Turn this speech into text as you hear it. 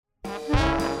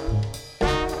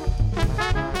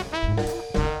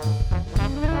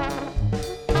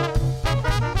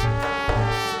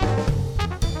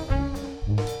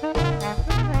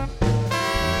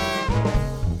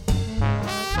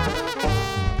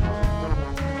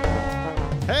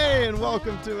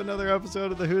welcome to another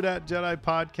episode of the Who Dat Jedi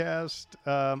podcast.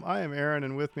 I am Aaron,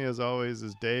 and with me, as always,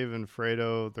 is Dave and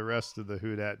Fredo, the rest of the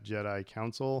Who Dat Jedi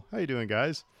Council. How you doing,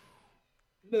 guys?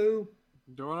 Hello.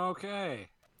 Doing okay.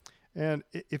 And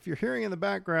if you're hearing in the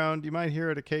background, you might hear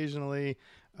it occasionally.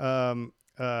 Brittany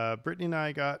and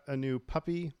I got a new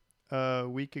puppy a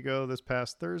week ago this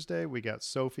past Thursday. We got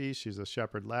Sophie. She's a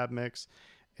Shepherd Lab mix.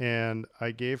 And I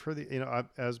gave her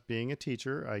as being a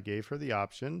teacher, I gave her the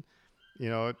option.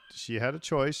 She had a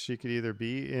choice. She could either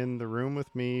be in the room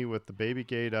with me with the baby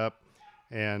gate up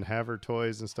and have her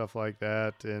toys and stuff like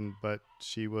that. But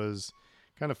she was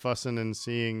kind of fussing and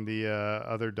seeing the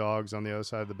other dogs on the other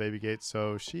side of the baby gate.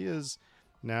 So she is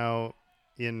now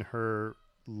in her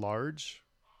large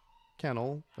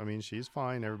kennel. I mean, she's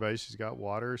fine. She's got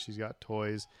water. She's got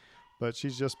toys. But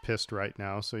she's just pissed right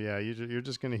now. So, yeah, you're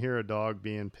just going to hear a dog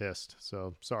being pissed.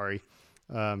 So, sorry.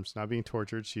 She's not being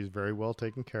tortured. She's very well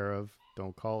taken care of.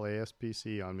 Don't call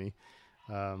ASPC on me.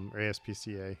 Or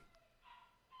ASPCA.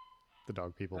 The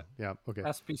dog people. Yeah, okay.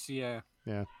 SPCA.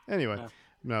 Yeah. Anyway, yeah.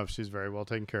 No, she's very well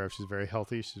taken care of. She's very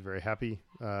healthy. She's very happy.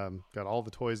 Got all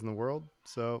the toys in the world.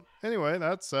 So, anyway,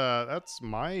 that's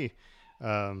my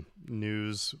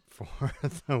news for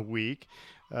the week.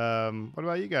 What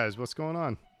about you guys? What's going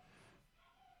on?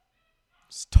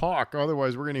 Talk,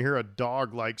 otherwise we're going to hear a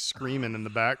dog screaming in the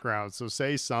background. So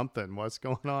say something. What's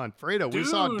going on? Fredo, we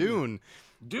saw Dune.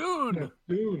 Dune,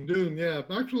 yeah.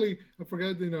 Actually, I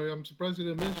forgot, I'm surprised you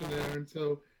didn't mention Aaron.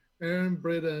 So Aaron,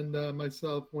 Britt, and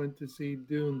myself went to see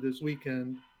Dune this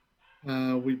weekend.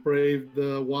 We braved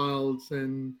the wilds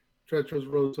and treacherous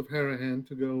roads of Harahan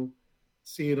to go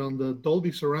see it on the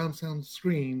Dolby surround sound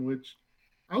screen, which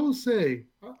I will say,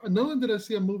 not only did I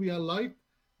see a movie I liked,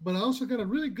 but I also got a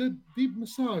really good deep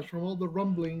massage from all the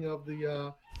rumbling of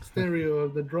the stereo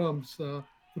of the drums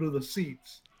through the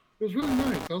seats. It was really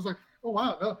nice. I was like, oh,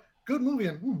 wow, good movie.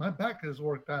 And my back has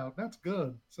worked out. That's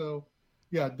good. So,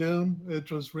 yeah, Dune,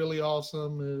 it was really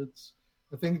awesome.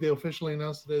 I think they officially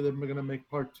announced today that we're going to make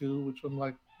part 2, which I'm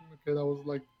like, okay, that was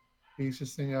like the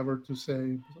easiest thing ever to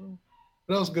say. So,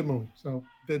 but that was a good movie. So,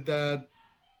 did that.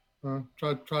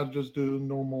 Try to just do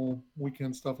normal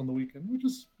weekend stuff on the weekend, which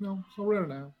is so rare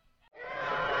now.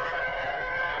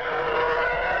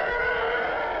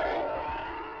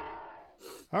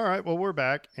 All right, well, we're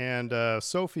back, and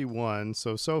Sophie won.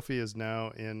 So Sophie is now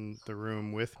in the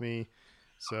room with me,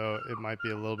 so it might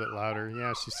be a little bit louder.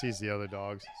 Yeah, she sees the other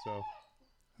dogs, so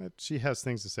she has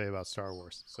things to say about Star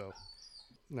Wars. So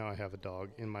now I have a dog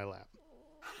in my lap.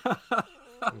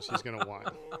 And she's gonna whine.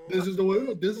 This is the way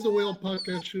all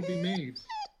podcasts should be made.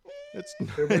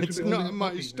 It's not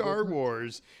my Star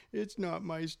Wars. It's not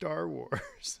my Star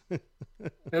Wars.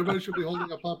 Everybody should be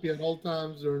holding a puppy at all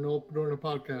times during a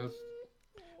podcast.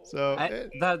 So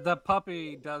the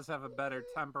puppy does have a better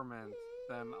temperament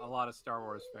than a lot of Star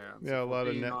Wars fans. Yeah, a lot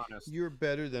of net. Honest. You're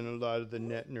better than a lot of the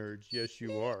net nerds. Yes,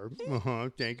 you are.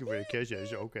 Thank you for the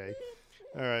kisses. Okay.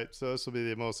 All right, so this will be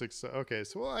the most okay.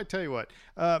 So I tell you what.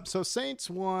 So Saints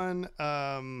won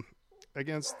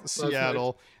against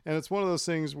Seattle, and it's one of those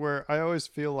things where I always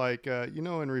feel like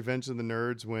in Revenge of the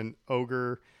Nerds when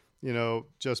Ogre,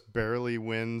 just barely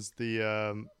wins the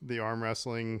arm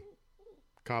wrestling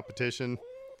competition,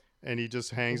 and he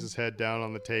just hangs his head down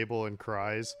on the table and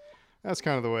cries. That's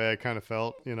kind of the way I kind of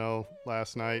felt,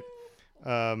 last night.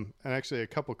 And actually a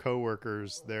couple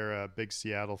coworkers, they're big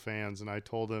Seattle fans. And I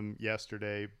told them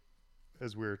yesterday,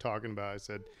 as we were talking about, I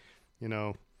said,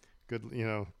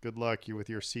 good luck you with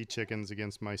your sea chickens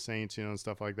against my Saints, and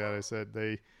stuff like that. I said,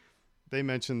 they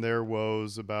mentioned their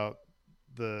woes about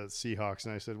the Seahawks.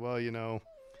 And I said, well,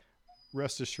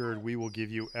 rest assured, we will give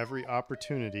you every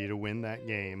opportunity to win that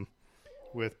game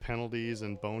with penalties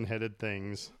and boneheaded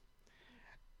things.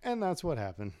 And that's what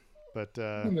happened. But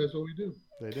and that's what we do.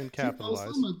 They didn't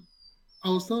capitalize. I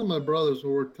was telling my brothers who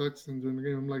were texting during the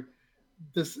game, I'm like,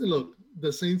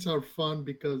 the Saints are fun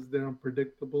because they're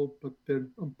unpredictable, but they're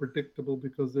unpredictable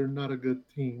because they're not a good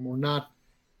team or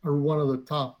one of the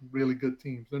top really good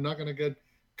teams. They're not going to get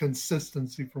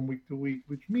consistency from week to week,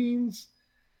 which means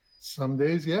some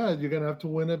days, you're going to have to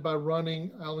win it by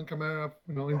running Alvin Kamara,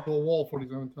 into a wall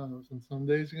 47 times. And some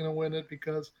days you're going to win it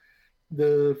because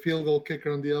the field goal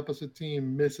kicker on the opposite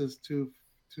team misses two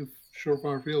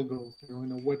surefire field goals,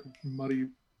 in a wet, muddy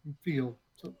field.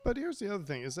 So, but here's the other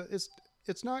thing: is that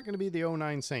it's not going to be the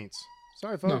 09 Saints.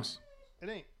 Sorry, folks, no.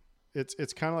 It ain't.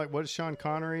 It's kind of like what did Sean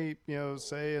Connery,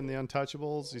 say in The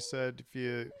Untouchables? He said, if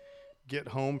you get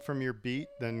home from your beat,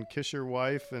 then kiss your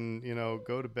wife and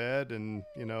go to bed, and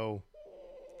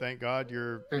thank God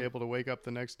you're able to wake up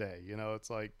the next day. It's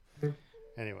like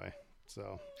anyway.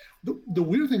 So The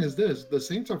weird thing is this: the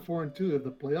Saints are 4-2. If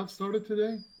the playoffs started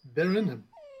today, they're in them.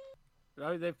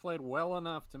 They've played well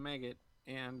enough to make it.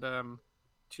 And to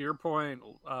your point,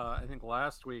 I think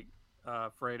last week,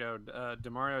 Fredo,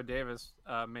 Demario Davis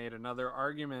made another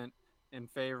argument in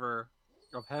favor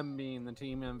of him being the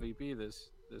team MVP this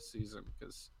season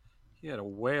because he had a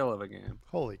whale of a game.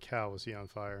 holy cow, was he on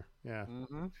fire? Yeah.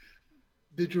 Mm-hmm.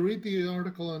 Did you read the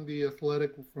article on the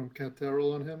Athletic from Cat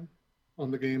Terrell on him,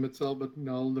 on the game itself, but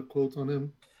no, the quotes on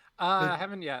him? I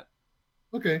haven't yet.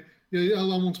 Okay, yeah, I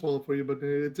won't spoil it for you, but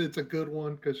it's a good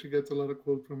one because she gets a lot of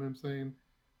quotes from him saying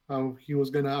how he was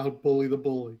going to out-bully the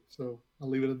bully. So I'll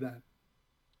leave it at that.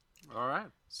 All right.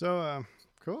 So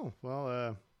cool.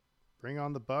 Well, bring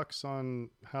on the Bucks on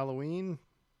Halloween.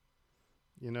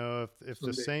 You know, if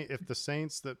the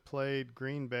Saints that played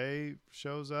Green Bay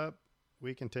shows up,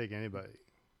 we can take anybody.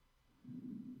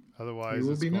 Otherwise,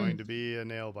 it's going to be a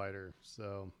nail biter.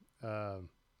 So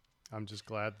I'm just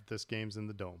glad that this game's in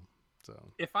the dome. So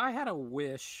if I had a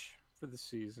wish for the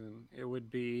season, it would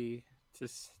be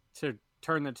to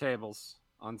turn the tables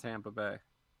on Tampa Bay.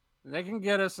 They can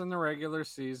get us in the regular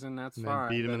season. That's fine.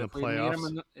 Beat them in the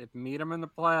playoffs. Meet them in the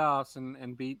playoffs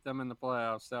and beat them in the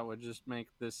playoffs, that would just make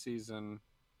this season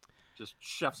just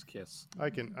chef's kiss. I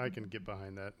can get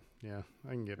behind that. Yeah,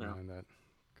 I can get behind that.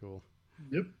 Cool.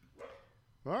 Yep.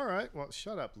 All right. Well,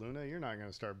 shut up, Luna. You're not going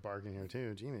to start barking here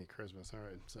too. Genie Christmas. All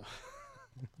right. So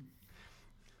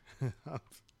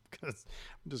because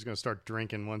I'm just going to start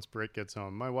drinking once Britt gets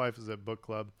home. My wife is at book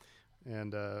club,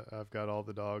 and I've got all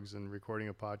the dogs and recording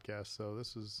a podcast. So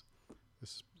this is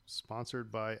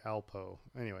sponsored by Alpo.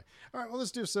 Anyway, all right. Well, let's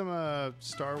do some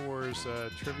Star Wars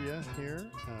trivia here.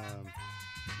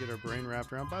 Get our brain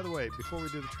wrapped around. By the way, before we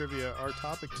do the trivia, our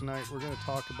topic tonight, we're going to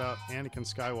talk about Anakin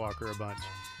Skywalker a bunch.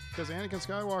 Because Anakin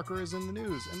Skywalker is in the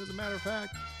news. And as a matter of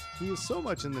fact, he is so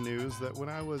much in the news that when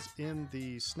I was in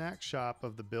the snack shop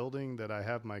of the building that I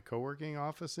have my co-working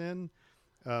office in,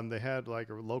 they had like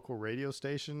a local radio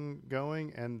station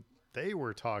going, and they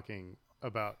were talking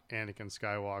about Anakin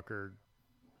Skywalker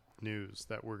news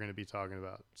that we're going to be talking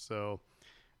about. So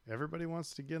everybody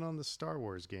wants to get on the Star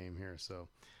Wars game here. So,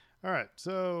 all right.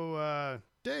 So,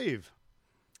 Dave.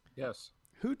 Yes.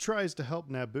 Who tries to help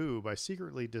Naboo by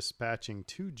secretly dispatching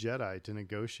 2 Jedi to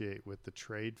negotiate with the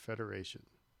Trade Federation?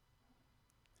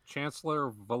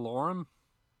 Chancellor Valorum?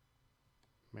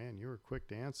 Man, you were quick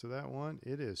to answer that one.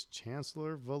 It is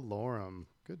Chancellor Valorum.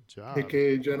 Good job.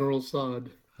 AKA General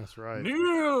Zod. That's right.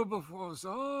 Kneel before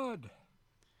Zod.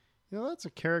 You know, that's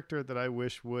a character that I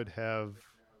wish would have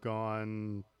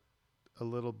gone a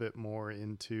little bit more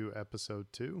into episode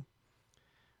 2.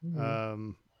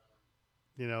 Mm-hmm.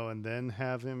 You know, and then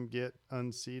have him get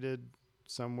unseated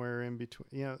somewhere in between.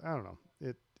 You know, I don't know.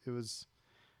 It was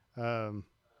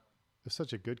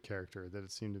such a good character that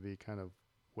it seemed to be kind of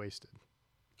wasted.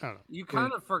 I don't know. You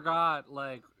kind of forgot,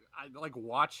 like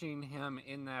watching him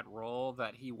in that role,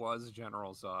 that he was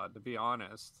General Zod, to be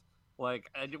honest. Like,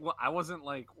 I wasn't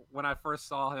like, when I first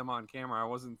saw him on camera, I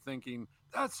wasn't thinking,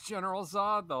 that's General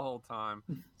Zod the whole time.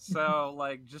 So,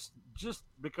 like, just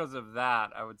because of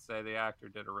that, I would say the actor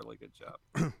did a really good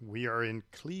job. We are in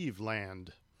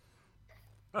Cleveland.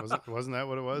 Wasn't that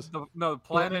what it was? No,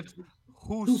 Planet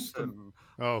Houston.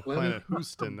 Oh, Planet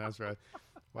Houston. That's right.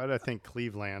 Why did I think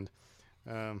Cleveland?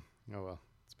 Oh, well,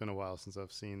 it's been a while since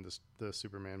I've seen the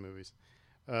Superman movies.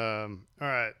 All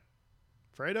right.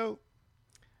 Fredo,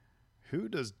 who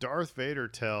does Darth Vader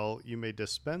tell you may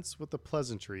dispense with the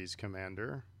pleasantries,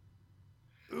 Commander?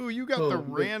 Ooh, you got the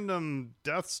random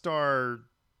Death Star,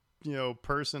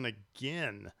 person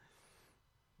again.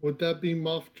 Would that be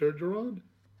Moff Jerjerrod?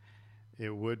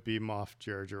 It would be Moff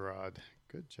Jerjerrod.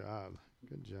 Good job.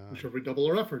 Good job. We should redouble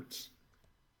our efforts.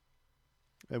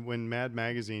 And when Mad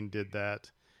Magazine did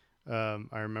that,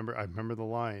 I remember the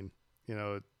line.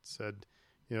 It said,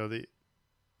 the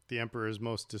Emperor is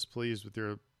most displeased with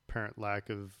your apparent lack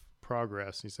of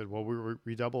progress. And he said, well, we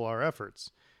redouble our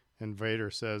efforts. And Vader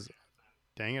says,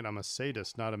 dang it, I'm a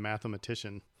sadist, not a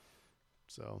mathematician.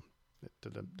 So,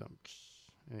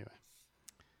 anyway.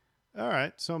 All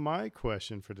right, so my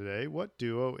question for today, what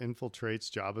duo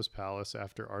infiltrates Jabba's palace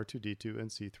after R2-D2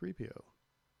 and C-3PO?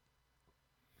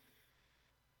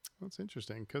 That's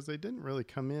interesting, because they didn't really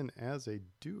come in as a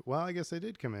duo. Well, I guess they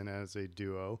did come in as a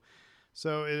duo.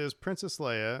 So it is Princess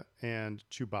Leia and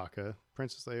Chewbacca.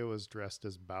 Princess Leia was dressed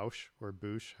as Boushh or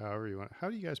Boushh, however you want. How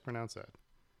do you guys pronounce that?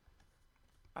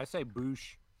 I say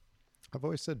Boushh. I've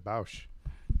always said Boushh.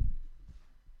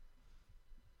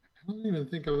 I don't even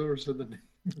think I've ever said the name.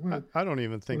 I don't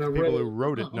even think the people who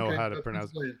wrote it know how to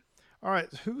pronounce it. All right,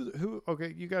 who?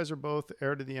 Okay, you guys are both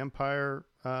heir to the Empire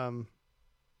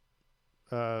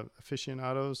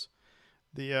aficionados.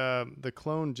 The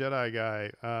clone Jedi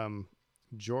guy,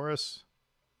 Joris.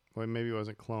 Well, maybe it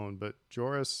wasn't clone, but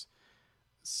Joris.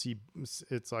 C.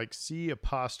 It's like C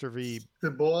apostrophe.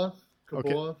 Kaboa.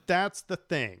 Okay, that's the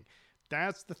thing.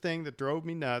 That's the thing that drove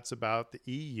me nuts about the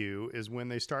EU is when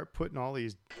they start putting all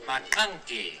these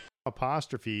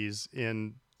apostrophes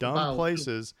in dumb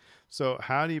places. So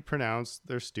how do you pronounce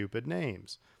their stupid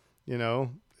names? You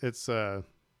know, it's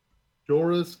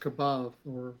Joris Kabav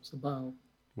or Sabal.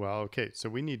 Well, okay,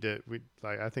 so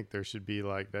I think there should be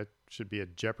that should be a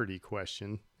Jeopardy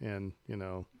question, and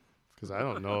because I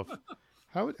don't know if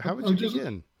how would you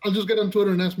begin? I'll just get on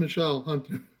Twitter and ask Michelle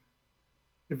Hunter.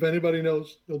 If anybody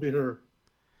knows, it'll be her.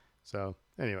 So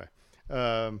anyway,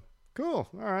 cool.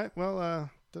 All right. Well, I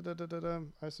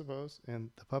suppose. And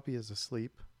the puppy is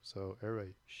asleep. So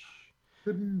everybody, shh.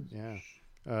 Good news. Yeah.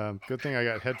 Good thing I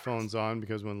got headphones on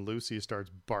because when Lucy starts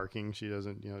barking, she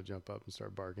doesn't, jump up and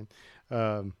start barking.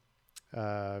 Fredo,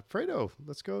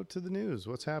 let's go to the news.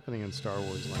 What's happening in Star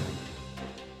Wars land?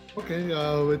 Okay,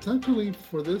 it's actually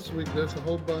for this week. There's a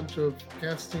whole bunch of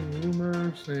casting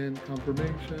rumors and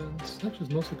confirmations.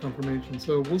 Actually, mostly confirmations.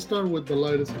 So we'll start with the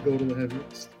lightest and go to the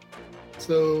heaviest.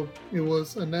 So it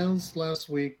was announced last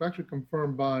week, actually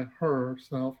confirmed by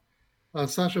herself.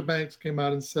 Sasha Banks came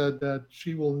out and said that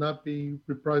she will not be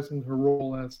reprising her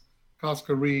role as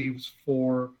Casca Reeves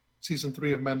for season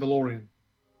 3 of Mandalorian.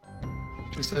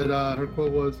 She said her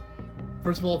quote was,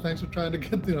 "First of all, thanks for trying to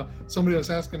get, somebody was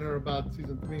asking her about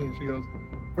season 3, and she goes,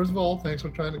 first of all, thanks for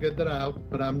trying to get that out,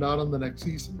 but I'm not on the next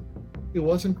season. It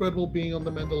was incredible being on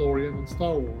The Mandalorian and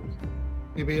Star Wars.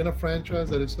 To be in a franchise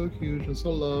that is so huge and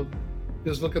so loved,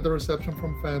 just look at the reception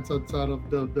from fans outside of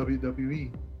the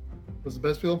WWE. It was the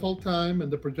best film of all time, and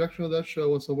the projection of that show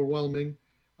was overwhelming.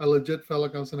 I legit felt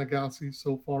like I was in a galaxy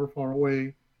so far, far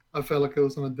away. I felt like I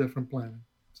was on a different planet."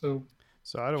 So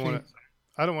I don't want to.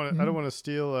 I don't want to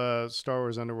steal Star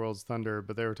Wars Underworld's thunder,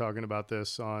 but they were talking about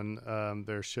this on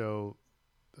their show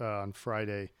on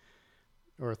Friday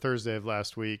or Thursday of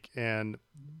last week, and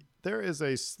there is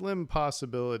a slim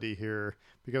possibility here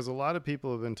because a lot of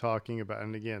people have been talking about,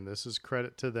 and again, this is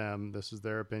credit to them. This is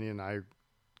their opinion. I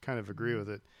kind of agree with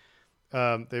it.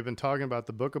 They've been talking about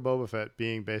the Book of Boba Fett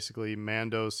being basically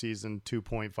Mando season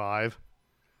 2.5.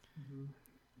 Mm-hmm.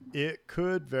 It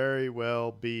could very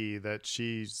well be that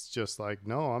she's just like,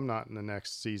 no, I'm not in the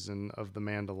next season of The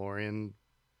Mandalorian,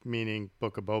 meaning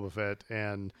Book of Boba Fett.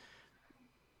 And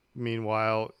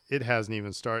meanwhile, it hasn't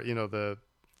even started.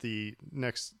 The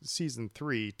next season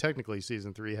 3, technically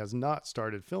season 3, has not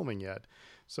started filming yet.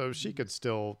 So she could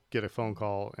still get a phone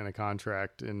call and a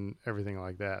contract and everything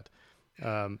like that.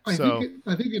 I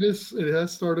think it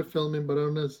has started filming, but I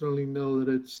don't necessarily know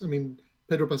that it's. I mean,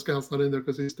 Pedro Pascal's not in there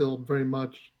because he's still very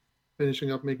much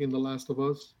finishing up making The Last of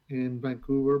Us in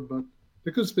Vancouver, but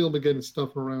they could still be getting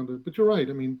stuff around it. But you're right.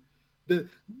 I mean,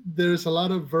 there's a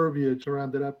lot of verbiage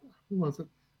around it. Who wants it?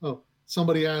 Oh,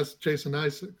 somebody asked Jason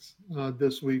Isaacs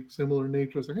this week, similar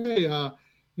nature. It's like, hey, are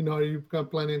you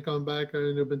planning on coming back?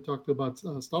 And you've been talking about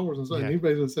Star Wars and stuff. Yeah. And he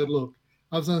basically said, look,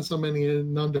 I've signed so many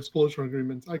non-disclosure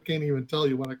agreements. I can't even tell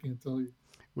you what I can't tell you.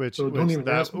 Which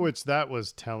that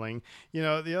was telling.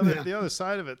 The other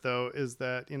side of it though is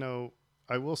that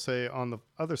I will say on the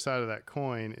other side of that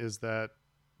coin is that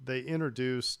they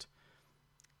introduced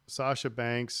Sasha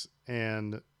Banks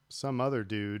and some other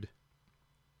dude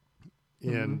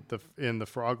in the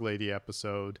Frog Lady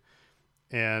episode,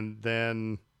 and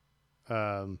then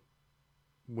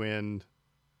when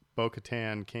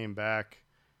Bo-Katan came back,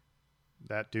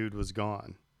 that dude was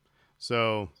gone.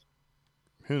 So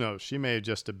who knows? She may have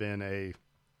just have been a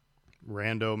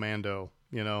rando Mando,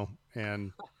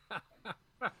 and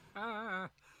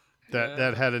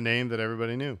that had a name that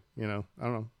everybody knew, I don't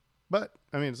know. But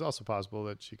I mean, it's also possible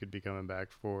that she could be coming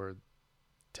back for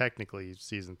technically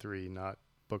season 3, not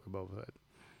Book of Boba Fett.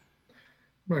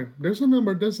 Right. There's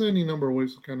any number of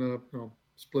ways to kind of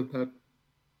split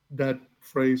that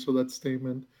phrase or that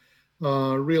statement.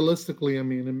 Realistically, I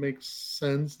mean, it makes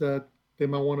sense that they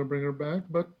might want to bring her back,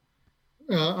 but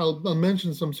I'll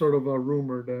mention some sort of a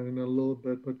rumor there in a little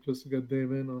bit, but just to get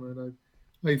Dave in on it,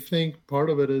 I think part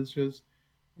of it is just,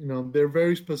 they're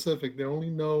very specific. They only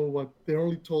they're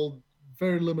only told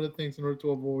very limited things in order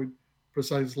to avoid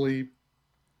precisely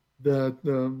the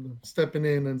stepping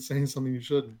in and saying something you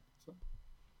shouldn't. So,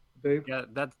 Dave? Yeah,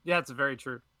 that's very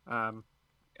true.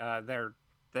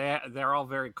 They're all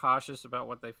very cautious about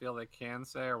what they feel they can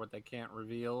say or what they can't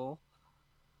reveal.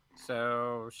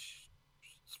 So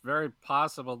it's very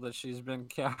possible that she's been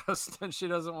cast and she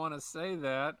doesn't want to say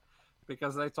that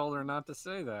because they told her not to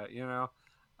say that,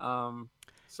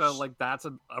 So like that's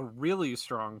a really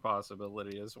strong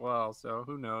possibility as well. So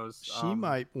who knows? She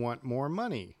might want more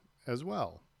money as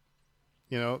well.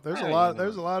 You know, there's Yeah,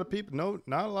 there's a lot of people. No,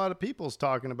 not a lot of people's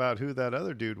talking about who that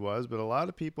other dude was, but a lot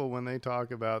of people, when they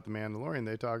talk about the Mandalorian,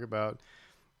 they talk about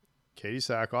Katie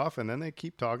Sackhoff, and then they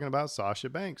keep talking about Sasha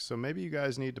Banks. So maybe you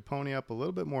guys need to pony up a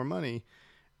little bit more money,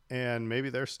 and maybe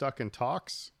they're stuck in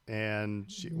talks.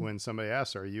 And when somebody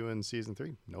asks, "Are you in season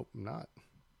 3?" Nope, I'm not.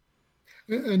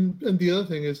 And the other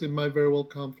thing is, it might very well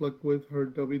conflict with her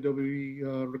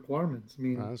WWE requirements. I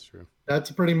mean, That's true.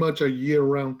 That's pretty much a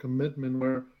year-round commitment.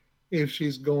 Where if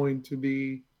she's going to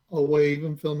be away,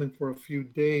 even filming for a few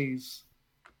days,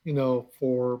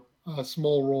 for a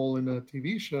small role in a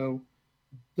TV show,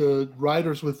 the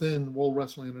writers within World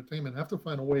Wrestling Entertainment have to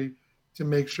find a way to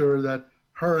make sure that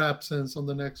her absence on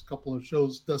the next couple of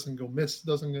shows doesn't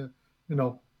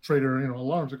trigger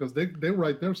alarms, because they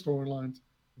write their storylines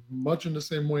much in the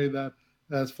same way that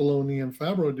as Filoni and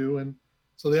Favreau do, and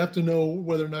so they have to know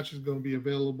whether or not she's going to be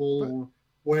available, or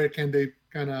where can they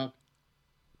kind of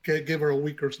give her a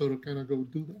week or so to kind of go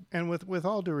do that. And with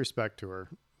all due respect to her,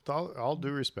 with all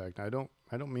due respect, I don't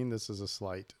mean this as a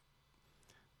slight,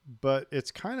 but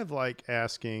it's kind of like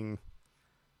asking,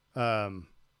 I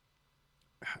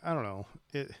don't know,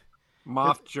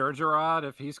 Moff Gergerod,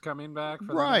 if he's coming back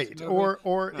for right, the next movie.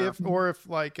 or if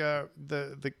like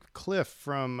the Cliff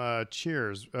from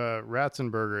Cheers,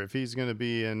 Ratzenberger, if he's going to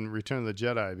be in Return of the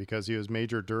Jedi because he was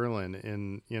Major Durlin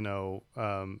in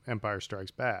Empire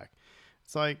Strikes Back.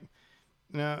 It's like,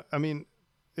 I mean,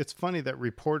 it's funny that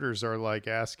reporters are like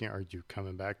asking, "Are you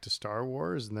coming back to Star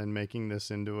Wars?" and then making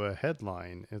this into a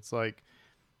headline. It's like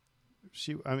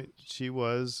she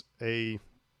was a.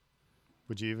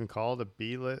 Would you even call it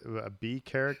a B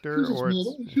character?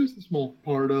 She was a small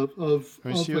part of. I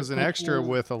mean, she was an extra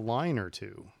with a line or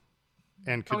two,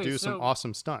 and could do some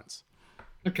awesome stunts.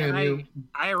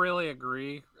 I really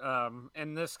agree,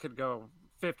 and this could go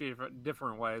 50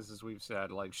 different ways, as we've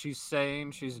said. Like, she's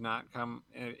saying she's not come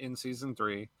in season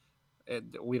 3.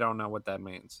 We don't know what that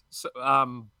means. So,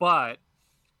 but.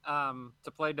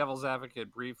 To play devil's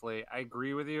advocate briefly, I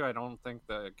agree with you. I don't think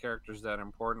the character's that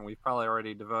important. We've probably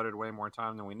already devoted way more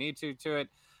time than we need to it.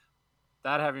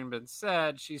 That having been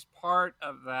said, she's part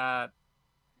of that,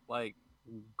 like,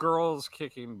 girls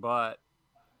kicking butt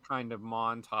kind of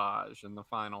montage in the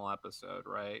final episode,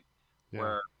 right? Yeah.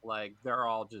 Where, like, they're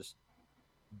all just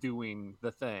doing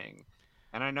the thing.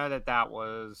 And I know that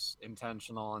was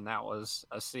intentional, and that was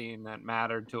a scene that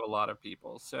mattered to a lot of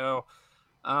people. So,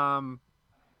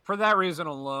 for that reason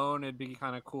alone, it'd be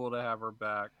kind of cool to have her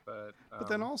back. But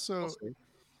then also,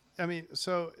 I mean,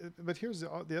 but here's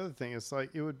the other thing. It's like,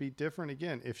 it would be different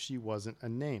again if she wasn't a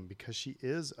name, because she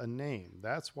is a name.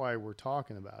 That's why we're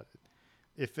talking about it.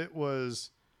 If it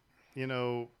was,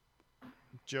 Joe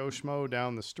Schmo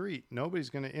down the street,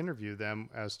 nobody's going to interview them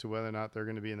as to whether or not they're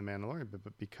going to be in The Mandalorian.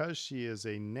 But because she is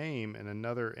a name in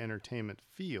another entertainment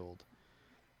field,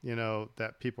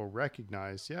 that people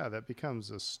recognize, that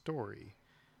becomes a story.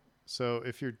 So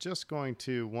if you're just going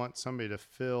to want somebody to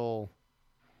fill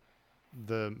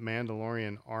the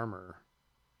Mandalorian armor,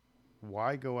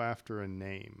 why go after a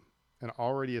name, an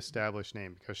already established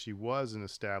name? Because she was an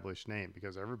established name,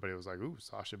 because everybody was like, ooh,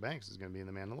 Sasha Banks is going to be in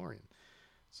The Mandalorian.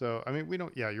 So, I mean,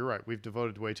 you're right. We've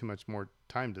devoted way too much more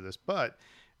time to this, but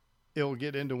it'll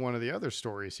get into one of the other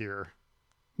stories here.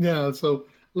 Yeah. So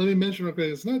let me mention, okay,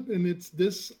 it's not, and it's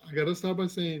this, I got to start by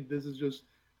saying this is just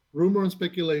rumor and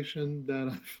speculation that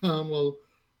I found while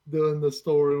doing the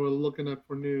story and looking up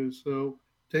for news. So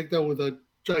take that with a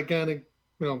gigantic,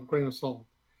 grain of salt.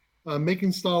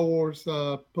 Making Star Wars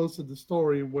posted the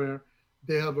story where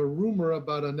they have a rumor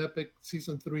about an epic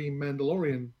season 3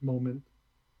 Mandalorian moment.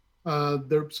 So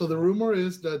the rumor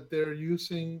is that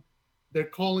they're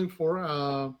calling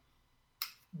for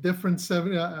different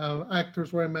 7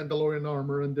 actors wearing Mandalorian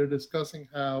armor, and they're discussing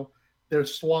how they're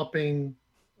swapping.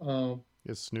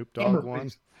 Is Snoop Dogg one?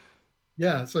 Piece.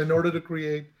 Yeah, so in order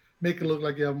to make it look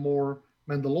like you have more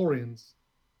Mandalorians,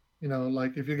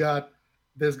 like if you got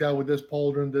this guy with this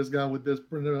pauldron, this guy with this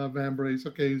Van Brace,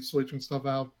 okay, switching stuff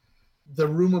out. The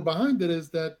rumor behind it is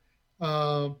that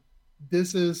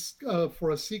this is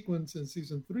for a sequence in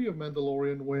season 3 of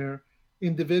Mandalorian where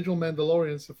individual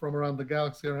Mandalorians from around the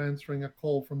galaxy are answering a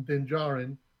call from Din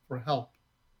Djarin for help.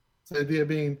 So the idea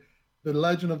being the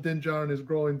legend of Din Djarin is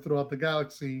growing throughout the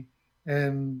galaxy,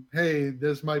 and hey,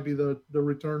 this might be the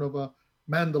return of a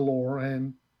Mandalore,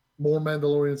 and more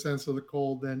Mandalorians answer the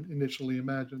call than initially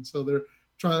imagined. So they're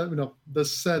trying,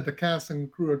 the cast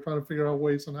and crew are trying to figure out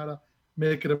ways on how to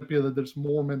make it appear that there's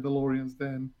more Mandalorians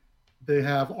than they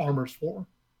have armors for.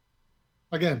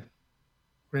 Again,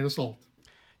 grain of salt.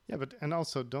 Yeah, but and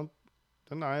also doesn't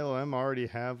ILM already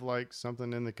have like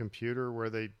something in the computer where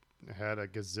they had a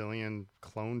gazillion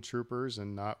clone troopers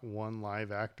and not one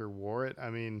live actor wore it? I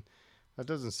mean, that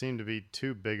doesn't seem to be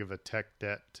too big of a tech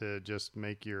debt to just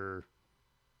make your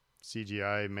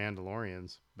CGI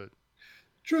Mandalorians. But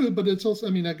True, but it's also, I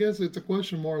mean, I guess it's a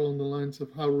question more along the lines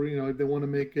of how, if they want to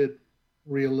make it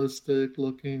realistic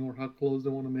looking or how close they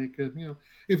want to make it.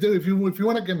 If you want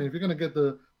to get me, if you're going to get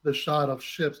the shot of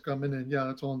ships coming in, yeah,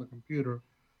 that's all on the computer.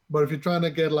 But if you're trying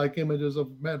to get like images of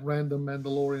random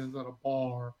Mandalorians at a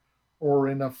bar or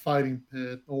in a fighting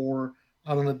pit or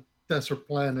out on a desert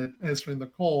planet answering the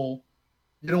call,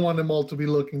 you don't want them all to be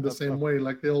looking the same way.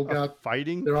 Like they all got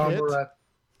fighting their pit? armor at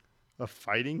a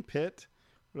fighting pit.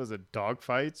 What is it? Dog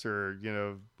fights or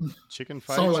chicken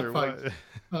fights Sarlacc or fights.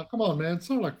 what? Come on, man,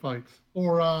 Sarlacc fights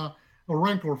or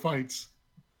Rancor fights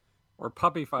or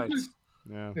puppy fights.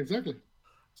 Yeah, exactly.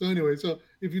 So anyway, so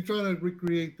if you're trying to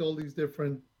recreate all these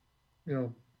different,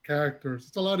 characters,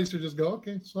 it's a lot easier to just go,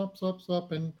 okay, swap,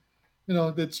 and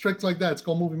it's tricks like that. It's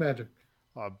called movie magic.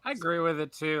 I agree with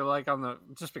it too. Like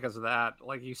just because of that,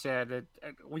 like you said,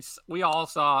 we all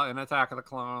saw in Attack of the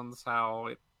Clones how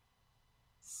it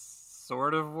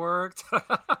sort of worked.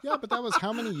 Yeah, but that was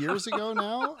how many years ago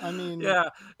now? I mean, yeah.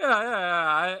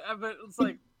 But it's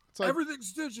like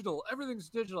everything's digital,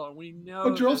 and we know.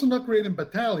 But you're also not creating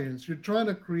battalions. You're trying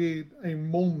to create a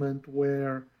moment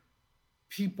where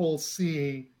people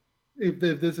see if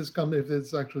this is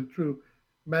actually true.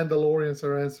 Mandalorians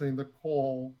are answering the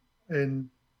call and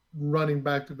running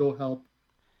back to go help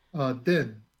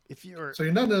Din. So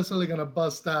you're not necessarily going to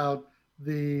bust out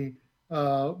the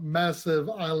massive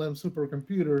ILM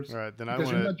supercomputers. Right. Then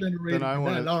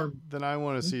I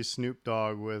want to see Snoop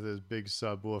Dogg with his big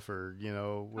subwoofer,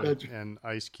 and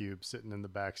Ice Cube sitting in the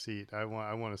back seat. I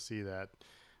want to see that.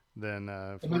 Then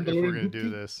if we're going to do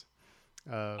this.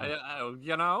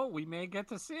 We may get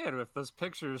to see it if those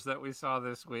pictures that we saw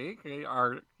this week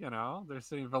are,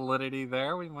 there's any validity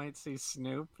there. We might see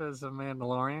Snoop as a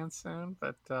Mandalorian soon,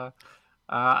 but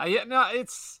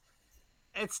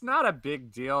it's not a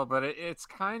big deal, but it's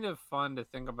kind of fun to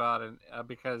think about it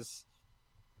because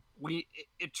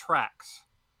it tracks.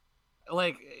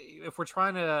 Like if we're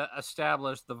trying to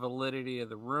establish the validity of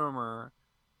the rumor,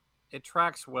 it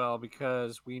tracks well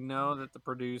because we know that the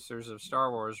producers of Star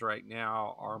Wars right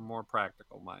now are more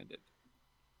practical minded.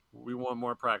 We want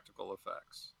more practical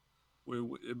effects.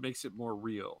 It makes it more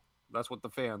real. That's what the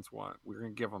fans want. We're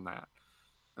going to give them that.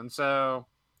 And so,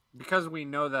 because we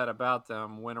know that about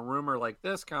them, when a rumor like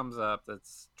this comes up that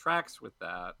tracks with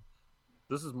that,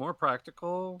 this is more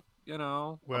practical. A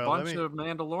bunch of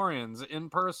Mandalorians in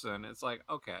person. It's like,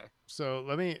 okay. So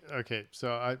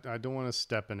I don't want to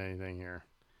step in anything here.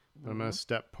 But I'm going to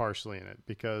step partially in it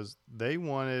because they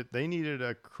needed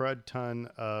a crud ton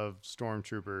of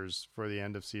stormtroopers for the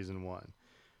end of season 1.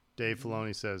 Dave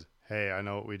Filoni says, "Hey, I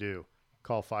know what we do.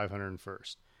 Call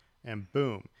 501st." And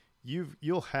boom,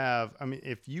 you'll have, I mean,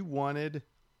 if you wanted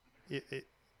it,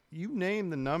 you name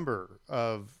the number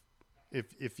of,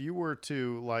 if you were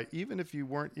to, like, even if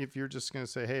you're just going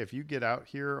to say, hey, if you get out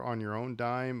here on your own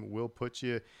dime, we'll put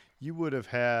you would have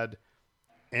had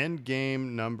end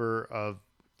game number of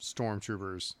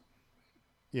stormtroopers,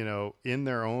 in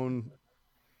their own,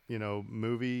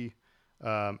 movie,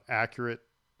 accurate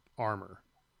armor.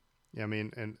 I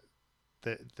mean, and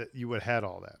that you would have had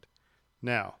all that.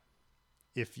 Now,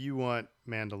 if you want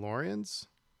Mandalorians,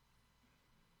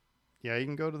 yeah, you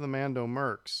can go to the Mando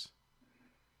Mercs.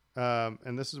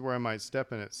 And this is where I might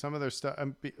step in it. Some of their stuff,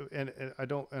 and I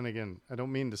don't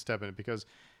mean to step in it because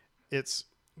it's,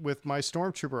 with my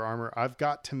Stormtrooper armor, I've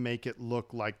got to make it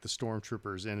look like the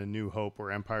Stormtroopers in A New Hope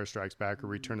or Empire Strikes Back or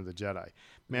Return of the Jedi.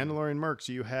 Mandalorian Mercs,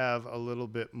 you have a little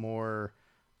bit more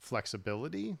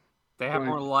flexibility. They have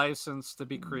more license to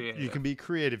be creative. You can be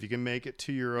creative. You can make it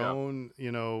to your own,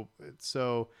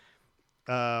 So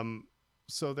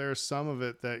there's some of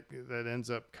it that ends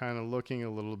up kind of looking a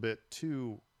little bit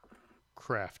too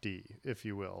crafty, if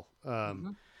you will.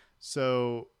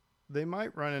 So they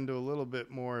might run into a little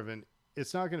bit more of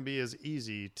it's not going to be as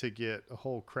easy to get a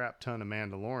whole crap ton of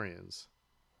Mandalorians.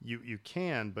 You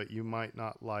can, but you might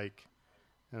not like,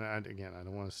 and I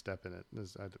don't want to step in it.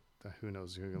 Who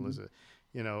knows who can listen?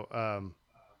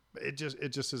 It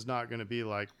just is not going to be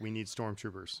like, we need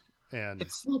stormtroopers. And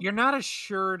you're not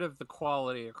assured of the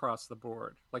quality across the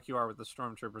board like you are with the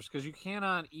stormtroopers, because you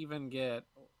cannot even get,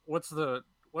 what's the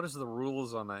what is the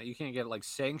rules on that? You can't get like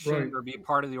sanctioned Right. or be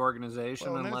part of the organization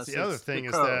Well, and that's unless the other it's thing the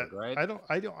is code, that right?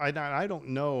 I don't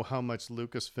know how much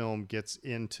Lucasfilm gets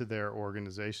into their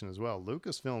organization as well.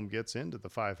 Lucasfilm gets into the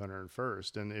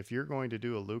 501st, and if you're going to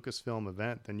do a Lucasfilm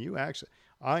event, then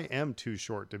I am too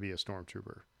short to be a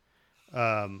stormtrooper.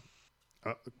 Um,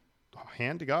 uh,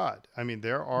 Hand to God. I mean,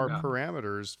 there are Yeah.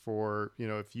 parameters for,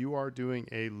 if you are doing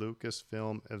a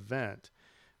Lucasfilm event,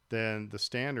 then the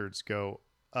standards go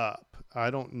up. I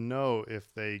don't know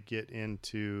if they get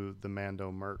into the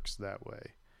Mando Mercs that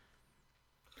way.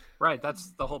 Right,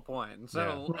 that's the whole point. And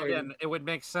so Yeah. again, it would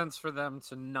make sense for them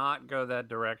to not go that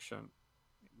direction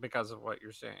because of what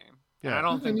you're saying. And Yeah. I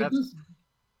don't think And it that's does,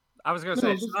 I was going to no,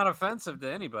 say it it's does- not offensive to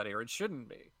anybody, or it shouldn't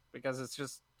be, because it's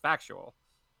just factual.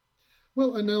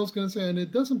 well, and I was going to say, and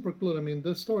it doesn't preclude. I mean,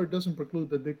 this story doesn't preclude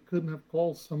that they couldn't have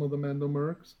called some of the Mando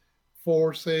Mercs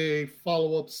for, say, a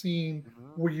follow-up scene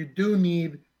where you do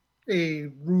need a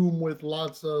room with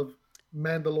lots of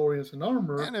Mandalorians in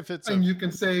armor, And if it's and you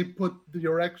can say put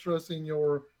your extras in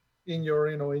your in your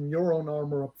own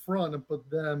armor up front and put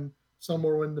them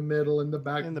somewhere in the middle, in the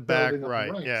back, in the back, building up the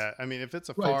right? ranks. Yeah. I mean, if it's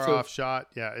a Right, far so- off shot,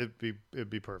 yeah, it'd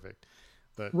be perfect.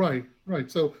 But Right.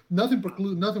 So nothing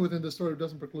within the story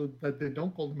doesn't preclude that they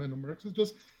don't call them Mando Mercs. It's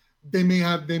just they may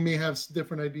have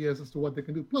different ideas as to what they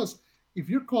can do. Plus, if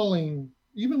you're calling,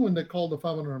 even when they called the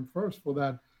 501st for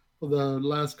the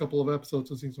last couple of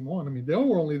episodes of season 1, I mean, they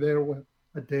were only there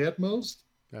a day at most.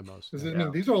 at most, Because yeah. I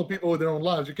mean, these are all people with their own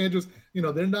lives. You can't just,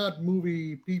 they're not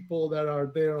movie people that are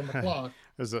there on the clock.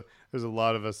 There's a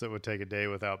lot of us that would take a day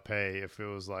without pay if it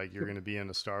was like you're going to be in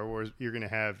a Star Wars. You're going to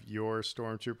have your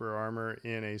stormtrooper armor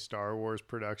in a Star Wars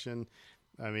production.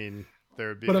 I mean, there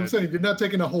would be. But I'm saying you're not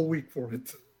taking a whole week for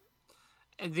it.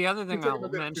 And the other thing You're I'll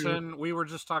talking about that mention, we were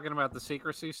just talking about the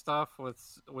secrecy stuff with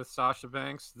Sasha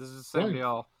Banks. This is the same Right.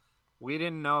 deal. We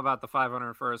didn't know about the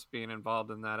 501st being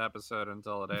involved in that episode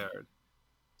until it aired.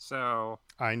 So,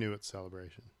 I knew it's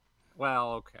Celebration.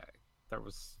 well, okay, there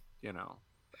was, a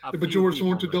But few you were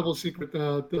sworn to people double that- secret,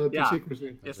 the Yeah.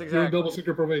 secrecy. Yes, You're in exactly. double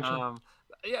secret probation.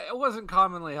 Yeah, it wasn't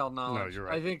commonly held knowledge. you're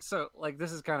right. I think so. Like,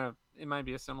 this is kind of, it might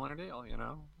be a similar deal.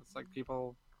 It's like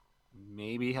people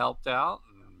maybe helped out,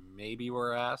 and maybe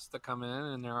were asked to come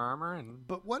in their armor, and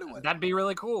But what that'd be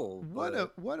really cool. what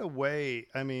a way!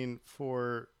 I mean,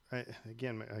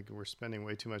 again, we're spending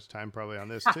way too much time probably on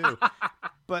this too.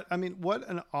 But I mean, what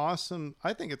an awesome!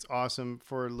 I think it's awesome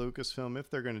for Lucasfilm if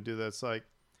they're going to do that. It's like,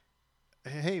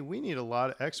 hey, we need a lot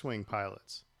of X-wing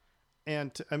pilots,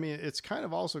 and I mean, it's kind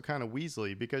of also kind of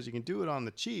Weasley because you can do it on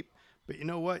the cheap. But you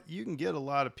know what? You can get a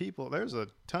lot of people. There's a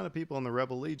ton of people in the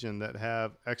Rebel Legion that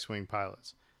have X-wing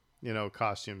pilots,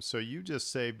 costumes. So you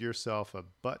just saved yourself a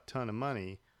butt ton of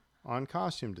money on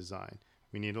costume design.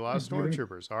 We need a lot of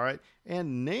stormtroopers. All right.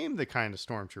 And name the kind of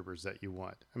stormtroopers that you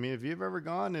want. I mean, if you've ever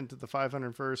gone into the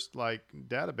 501st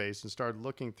database and started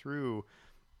looking through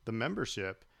the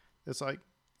membership, it's like,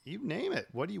 you name it.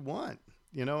 What do you want?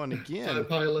 And again, TIE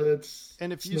pilots.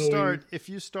 and if you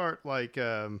start like,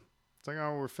 it's like,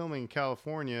 oh, we're filming in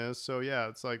California. So yeah,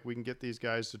 it's like we can get these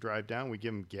guys to drive down. We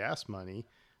give them gas money.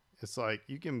 It's like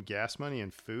you give them gas money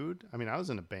and food. I mean, I was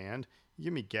in a band. You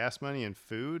give me gas money and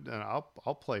food, and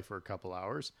I'll play for a couple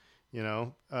hours,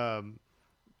 And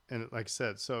like I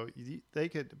said, so they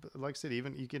could, like I said,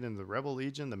 even you get in the Rebel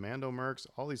Legion, the Mando Mercs,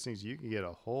 all these things. You can get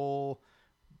a whole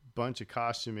bunch of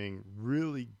costuming,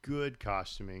 really good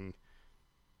costuming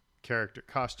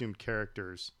costumed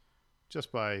characters,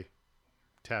 just by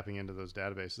tapping into those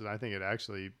databases. I think it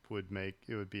actually would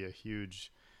be a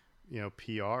huge,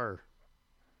 PR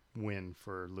win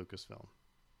for Lucasfilm.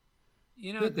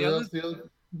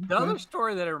 The other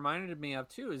story that it reminded me of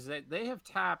too is that they have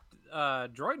tapped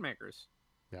droid makers.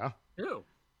 Yeah. Too.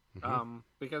 Mm-hmm.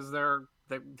 Because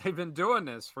they've been doing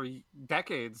this for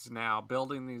decades now,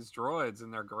 building these droids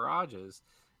in their garages,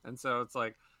 and so it's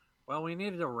like, well, we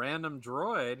needed a random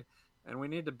droid, and we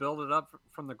need to build it up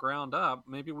from the ground up.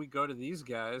 Maybe we go to these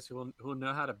guys who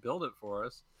know how to build it for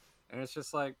us, and it's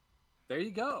just like, there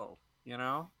you go.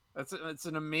 It's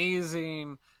an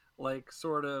amazing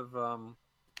sort of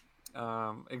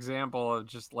example of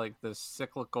just like this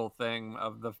cyclical thing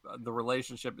of the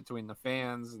relationship between the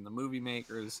fans and the movie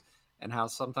makers, and how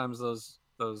sometimes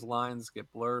those lines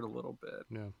get blurred a little bit.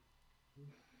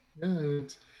 Yeah,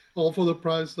 it's all for the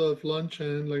price of lunch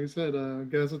and, like I said,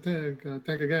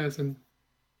 tank of gas, and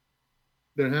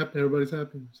they're happy. Everybody's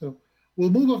happy. So we'll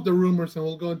move off the rumors and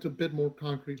we'll go into a bit more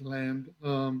concrete land.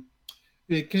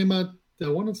 It came out, I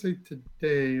want to say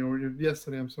today or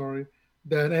yesterday, I'm sorry,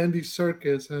 that Andy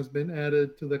Serkis has been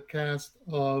added to the cast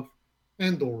of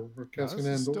Andor, or Cassian This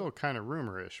is Andor. still kind of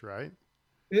rumorish, right?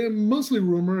 Mostly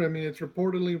rumor. I mean, it's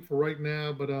reportedly for right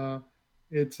now, but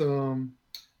it's the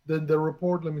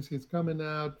report. Let me see. It's coming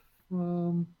out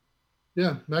from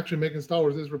yeah. I'm actually making Star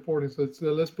Wars is reporting. So it's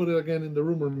let's put it again in the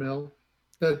rumor mill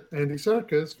that Andy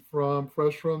Serkis from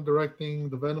fresh from directing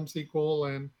the Venom sequel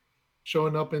and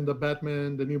showing up in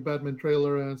the new Batman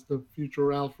trailer as the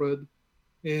future Alfred,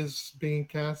 is being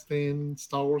cast in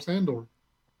Star Wars Andor.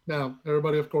 Now,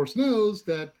 everybody, of course, knows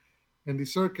that Andy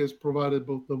Serkis provided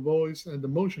both the voice and the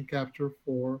motion capture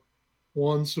for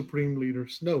one Supreme Leader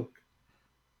Snoke.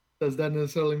 Does that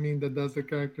necessarily mean that that's the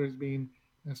character is being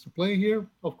asked to play here?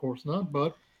 Of course not,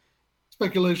 but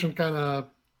speculation kind of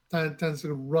tends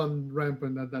to run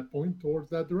rampant at that point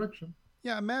towards that direction.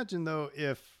 Yeah, imagine though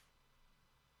if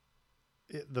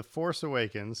the Force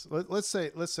Awakens. Let's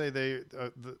say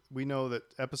we know that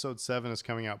Episode 7 is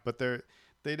coming out, but they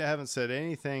haven't said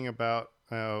anything about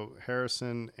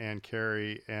Harrison and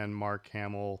Carrie and Mark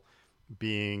Hamill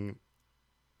being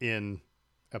in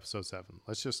Episode 7.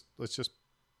 Let's just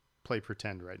play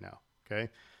pretend right now, okay?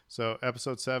 So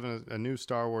Episode 7, a new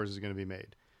Star Wars is going to be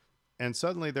made, and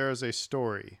suddenly there is a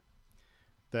story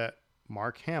that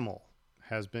Mark Hamill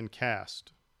has been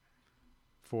cast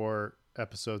for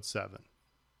Episode 7.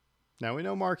 Now, we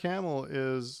know Mark Hamill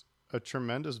is a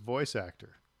tremendous voice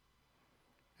actor,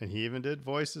 and he even did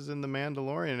voices in The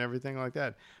Mandalorian and everything like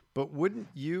that. But wouldn't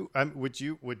you? Would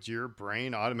your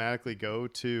brain automatically go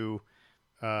to,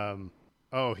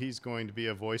 oh, he's going to be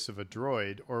a voice of a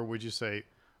droid, or would you say,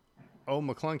 oh,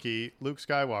 McClunky, Luke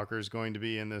Skywalker is going to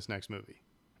be in this next movie?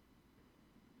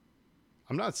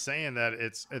 I'm not saying that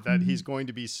that he's going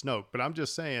to be Snoke, but I'm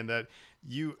just saying that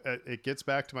it gets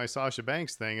back to my Sasha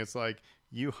Banks thing. It's like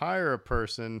you hire a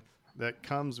person that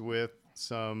comes with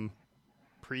some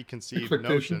preconceived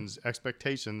notions,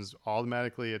 expectations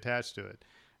automatically attached to it.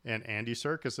 And Andy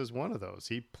Serkis is one of those.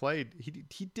 He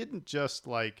didn't just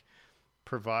like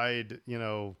provide,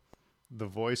 the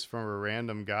voice from a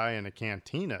random guy in a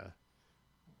cantina.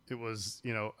 It was,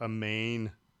 a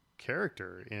main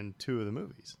character in 2 of the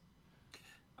movies.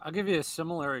 I'll give you a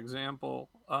similar example.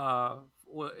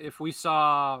 If we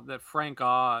saw that Frank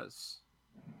Oz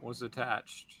was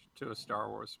attached to a Star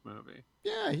Wars movie,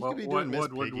 yeah, he could be doing Miss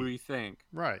what would Piggy. we think?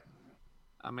 Right.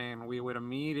 I mean, we would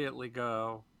immediately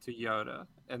go to Yoda.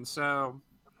 And so,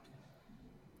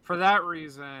 for that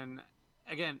reason,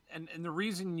 again, and the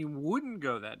reason you wouldn't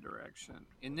go that direction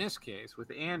in this case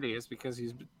with Andy is because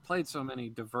he's played so many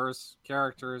diverse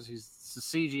characters. He's the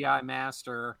CGI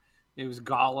master. He was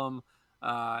Gollum.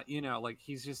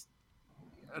 He's just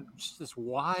this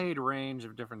wide range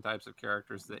of different types of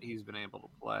characters that he's been able to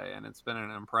play, and it's been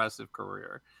an impressive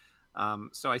career.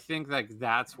 So I think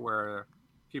that's where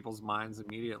people's minds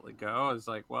immediately go is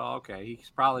like, well, okay, he's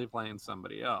probably playing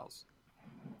somebody else.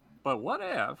 But what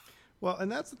if? Well,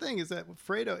 and that's the thing is that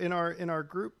Fredo in our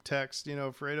group text,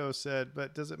 Fredo said,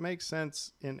 but does it make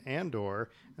sense in Andor?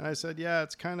 And I said, yeah,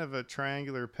 it's kind of a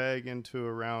triangular peg into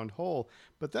a round hole.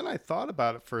 But then I thought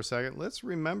about it for a second. Let's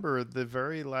remember the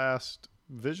very last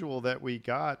visual that we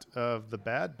got of the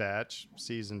Bad Batch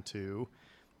season 2,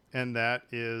 and that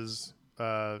is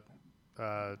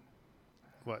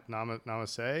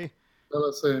Namaste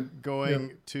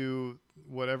going to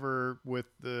whatever with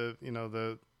the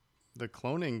the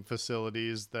cloning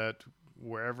facilities that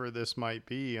wherever this might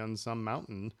be on some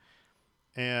mountain,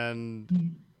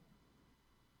 and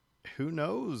who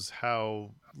knows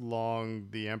how long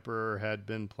the Emperor had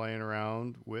been playing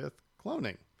around with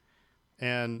cloning.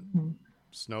 And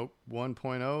Snoke 1.0,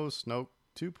 Snoke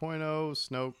 2.0,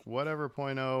 Snoke whatever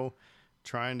 0.0,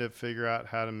 trying to figure out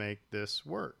how to make this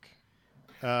work.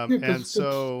 And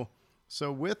so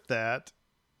with that,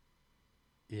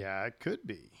 yeah, it could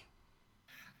be.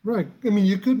 Right. I mean,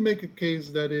 you could make a case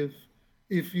that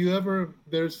if you ever,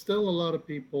 there's still a lot of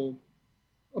people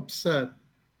upset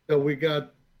that we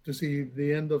got to see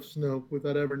the end of Snoke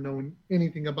without ever knowing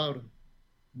anything about him.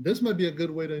 This might be a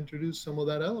good way to introduce some of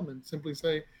that element. Simply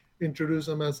say, introduce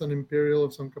him as an Imperial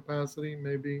of some capacity,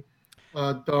 maybe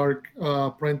a dark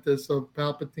apprentice of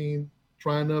Palpatine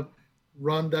trying to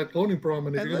run that cloning program.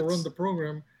 And if you're going to run the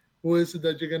program, who is it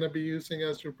that you're going to be using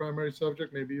as your primary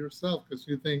subject? Maybe yourself, because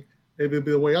you think maybe it'll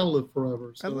be the way I'll live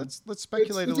forever. So and let's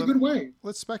speculate it's a good way.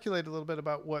 Let's speculate a little bit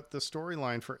about what the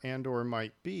storyline for Andor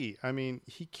might be. I mean,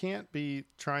 he can't be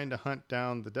trying to hunt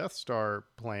down the Death Star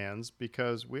plans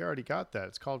because we already got that.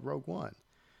 It's called Rogue One.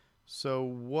 So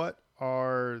what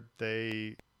are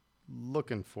they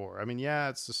looking for? I mean, yeah,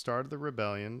 it's the start of the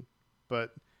rebellion,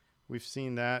 but we've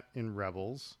seen that in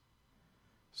Rebels.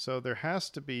 So there has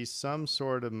to be some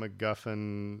sort of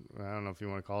MacGuffin. I don't know if you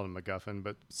want to call it a MacGuffin,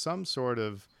 but some sort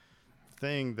of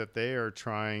thing that they are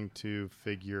trying to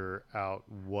figure out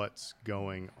what's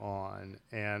going on.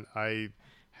 And I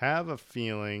have a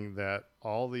feeling that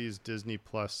all these Disney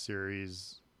Plus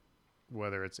series,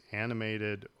 whether it's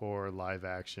animated or live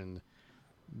action,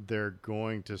 they're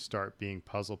going to start being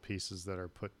puzzle pieces that are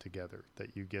put together,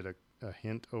 that you get a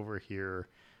hint over here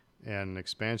and an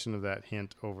expansion of that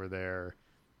hint over there,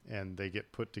 and they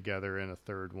get put together in a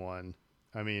third one.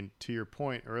 I mean, to your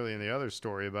point early in the other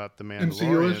story about the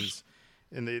Mandalorians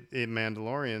and the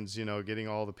Mandalorians, you know, getting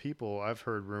all the people, I've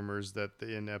heard rumors that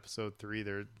in episode 3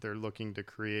 they're looking to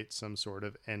create some sort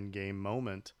of end game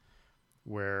moment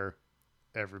where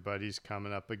everybody's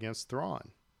coming up against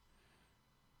Thrawn.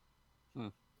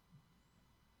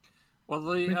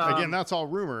 Well, again, that's all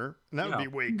rumor, and that would be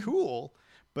way cool.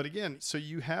 But again, so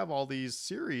you have all these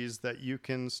series that you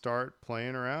can start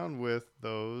playing around with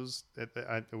those.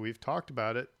 We've talked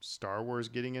about it. Star Wars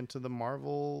getting into the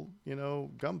Marvel, you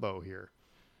know, gumbo here.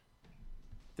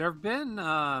 There have been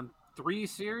 3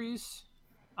 series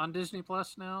on Disney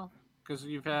Plus now, because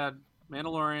you've had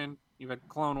Mandalorian, you've had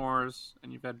Clone Wars,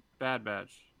 and you've had Bad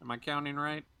Batch. Am I counting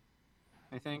right?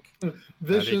 I think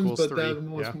Visions, but 3. that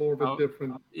was more of a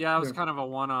different. Yeah, it was kind of a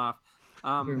one-off.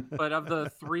 But of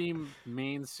the 3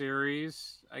 main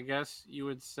series, I guess you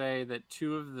would say that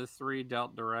 2 of the 3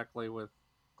 dealt directly with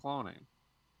cloning.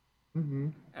 Mm-hmm.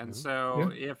 And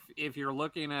so if you're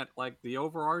looking at like the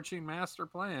overarching master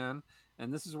plan,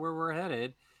 and this is where we're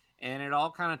headed, and it all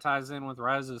kind of ties in with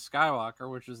Rise of Skywalker,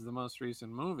 which is the most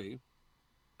recent movie.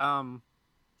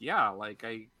 Like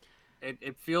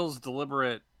it feels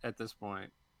deliberate at this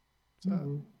point.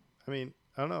 So, I mean,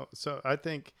 I don't know. So I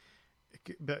think,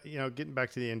 you know, getting back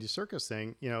to the Andy Serkis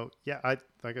thing, you know,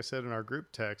 like I said in our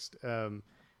group text,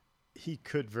 he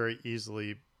could very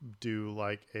easily do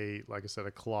like I said,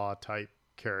 a claw type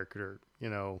character, you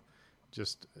know,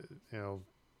 just, you know,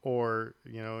 or,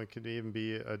 you know, it could even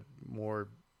be a more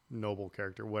noble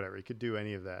character, whatever. He could do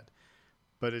any of that,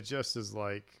 but it just is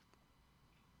like,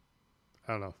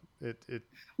 I don't know.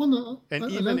 Well, no,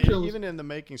 and even in the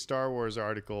Making Star Wars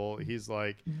article, he's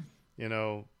like, you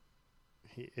know,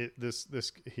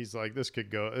 he's like, this could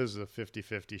go. This is a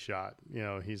 50-50 shot. You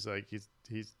know, he's like,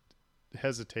 he's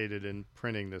hesitated in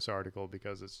printing this article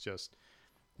because it's just,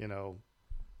 you know,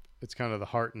 it's kind of the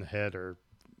heart and the head are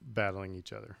battling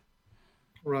each other.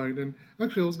 Right, and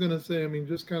actually, I was going to say, I mean,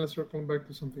 just kind of circling back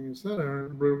to something you said,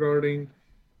 Aaron, regarding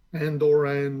Andor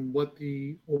and what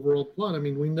the overall plot. I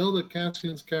mean, we know that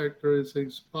Cassian's character is a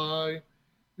spy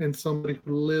and somebody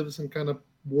who lives and kind of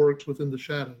works within the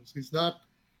shadows. He's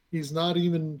not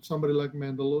even somebody like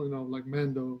Mandalorian, you know, like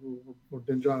Mando or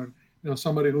Din Djarin, you know,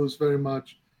 somebody who's very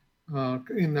much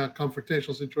in that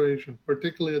confrontational situation,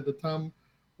 particularly at the time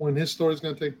when his story is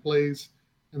going to take place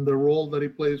and the role that he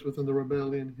plays within the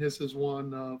rebellion. His is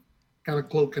one of kind of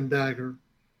cloak and dagger.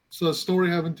 So a story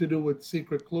having to do with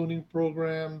secret cloning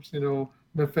programs, you know,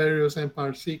 nefarious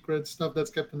Empire secrets, stuff that's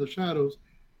kept in the shadows,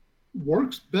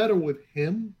 works better with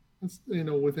him, you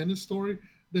know, within his story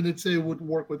than it say would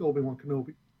work with Obi-Wan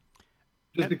Kenobi,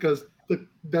 because that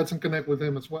doesn't connect with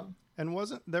him as well. And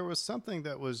there was something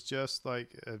that was just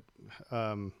like, I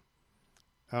don't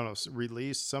know,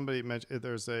 released. Somebody mentioned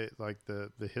there's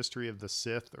the history of the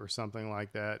Sith or something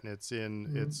like that, and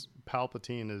it's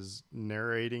Palpatine is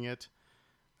narrating it.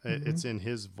 It's in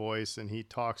his voice, and he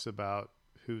talks about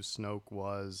who Snoke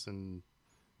was and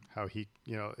how he,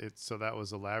 you know, so that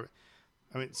was elaborate.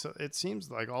 I mean, so it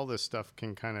seems like all this stuff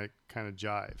can kind of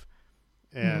jive,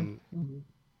 and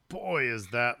boy, is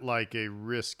that like a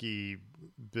risky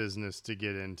business to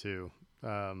get into.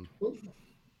 No,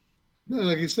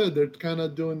 like you said, they're kind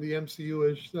of doing the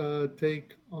MCU-ish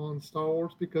take on Star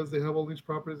Wars because they have all these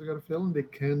properties they got to fill, and they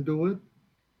can do it.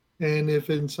 And if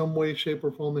in some way, shape,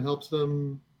 or form it helps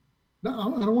them. No,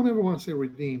 I don't ever want to say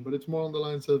redeem, but it's more on the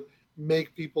lines of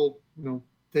make people, you know,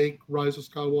 take Rise of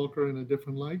Skywalker in a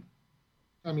different light.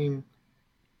 I mean,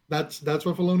 that's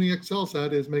what Filoni excels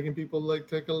at, is making people like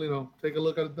take a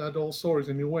look at that old stories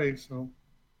in new ways. So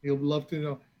he'll love to, you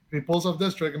know, if he pulls off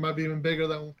this trick, it might be even bigger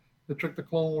than the trick the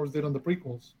Clone Wars did on the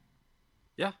prequels.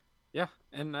 Yeah,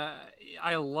 and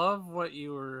I love what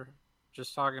you were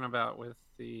just talking about with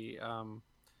the.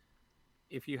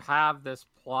 If you have this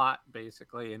plot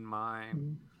basically in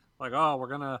mind, like, oh, we're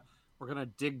gonna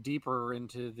dig deeper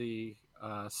into the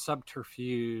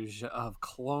subterfuge of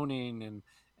cloning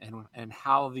and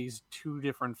how these 2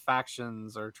 different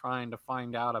factions are trying to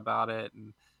find out about it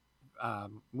and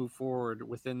move forward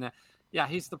within that. Yeah,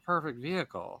 he's the perfect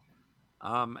vehicle.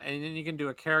 And then you can do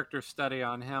a character study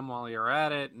on him while you're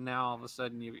at it, and now all of a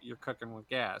sudden you're cooking with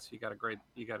gas. You got a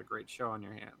great show on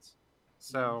your hands.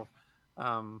 So.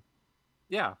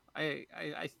 yeah,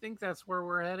 I think that's where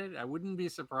we're headed. I wouldn't be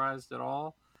surprised at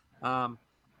all. Um,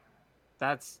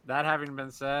 that having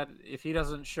been said, if he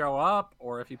doesn't show up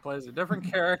or if he plays a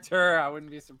different character, I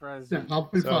wouldn't be surprised Yeah, either. I'll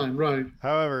be fine. Right.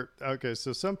 However, okay,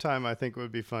 so sometime I think what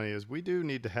would be funny is we do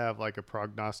need to have like a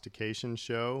prognostication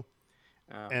show,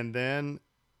 and then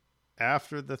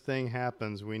after the thing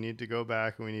happens, we need to go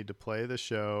back and we need to play the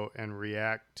show and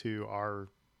react to our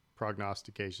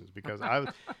prognostications because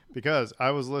I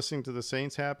was listening to the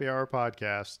Saints Happy Hour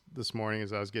podcast this morning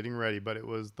as I was getting ready, but it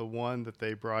was the one that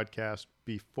they broadcast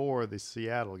before the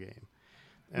Seattle game.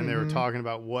 And they were talking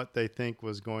about what they think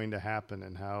was going to happen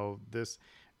and how this,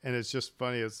 and it's just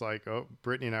funny. It's like, oh,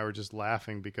 Brittany and I were just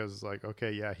laughing because it's like,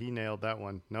 okay, yeah, he nailed that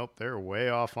one. Nope, they're way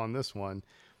off on this one.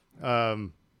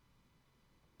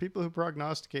 People who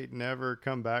prognosticate never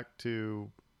come back to,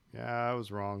 yeah, I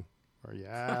was wrong. Or,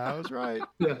 yeah, I was right.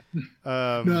 Yeah.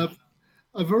 No,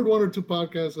 I've heard one or two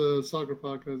podcasts, soccer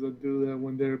podcasts that do that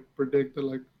when they're predicted,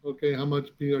 like, okay, how much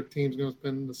our team's going to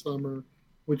spend in the summer,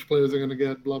 which players are going to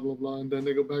get, blah, blah, blah. And then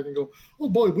they go back and go, oh,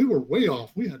 boy, we were way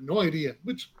off. We had no idea,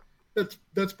 which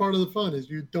that's part of the fun is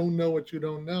you don't know what you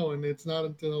don't know. And it's not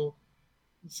until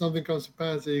something comes to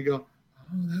pass that you go,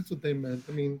 oh, that's what they meant.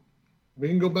 I mean, we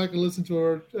can go back and listen to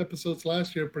our episodes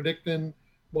last year predicting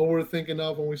what we were thinking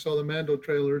of when we saw the Mando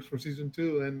trailers for season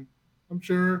 2. And I'm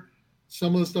sure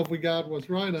some of the stuff we got was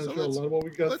right. I'm sure a lot of what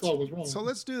we thought was wrong. So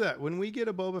let's do that. When we get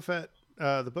a Boba Fett,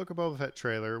 the Book of Boba Fett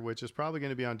trailer, which is probably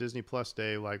going to be on Disney Plus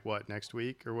Day, like what, next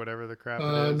week or whatever the crap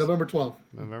it is? November 12th.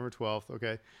 November 12th.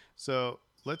 Okay. So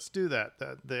let's do that.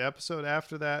 The episode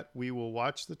after that, we will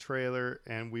watch the trailer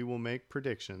and we will make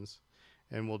predictions.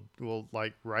 And we'll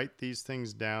like write these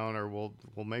things down, or we'll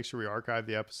make sure we archive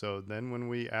the episode.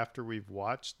 Then after we've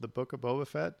watched the Book of Boba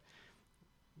Fett,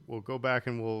 we'll go back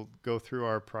and we'll go through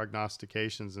our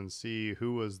prognostications and see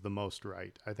who was the most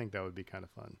right. I think that would be kind of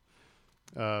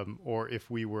fun. Or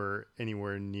if we were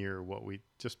anywhere near what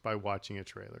just by watching a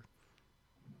trailer.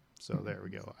 So there we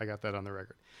go. I got that on the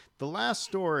record. The last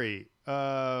story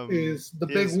is the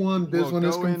big one. This one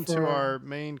is confirmed. We'll go into our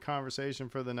main conversation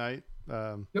for the night.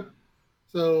 Yep.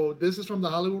 So this is from the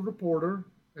Hollywood Reporter,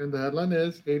 and the headline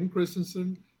is Hayden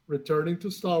Christensen returning to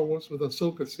Star Wars with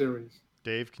Ahsoka series.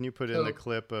 Dave, can you put in the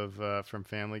clip of from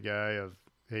Family Guy of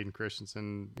Hayden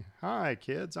Christensen? Hi,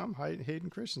 kids, I'm Hayden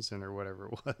Christensen, or whatever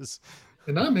it was.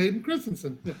 And I'm Hayden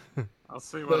Christensen. I'll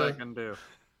see what I can do.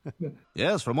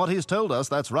 Yes, from what he's told us,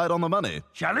 that's right on the money.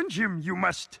 Challenge him, you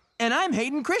must. And I'm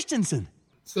Hayden Christensen.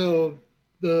 So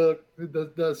the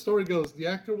story goes, the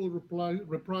actor will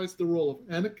reprise the role of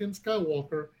Anakin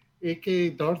Skywalker,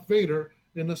 a.k.a. Darth Vader,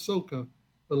 in Ahsoka,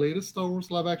 the latest Star Wars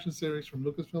live-action series from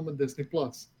Lucasfilm and Disney+.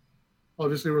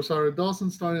 Obviously, Rosario Dawson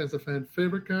starring as a fan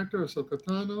favorite character, Ahsoka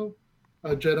Tano,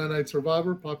 a Jedi Knight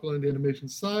survivor, popular in the animation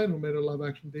side, who made her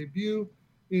live-action debut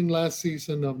in last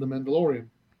season of The Mandalorian.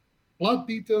 Plot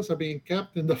details are being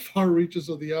kept in the far reaches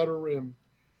of the Outer Rim.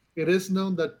 It is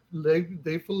known that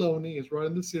Dave Filoni is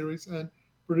writing the series and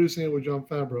producing it with Jon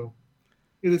Favreau.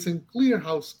 It is unclear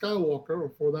how Skywalker, or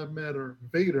for that matter,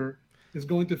 Vader, is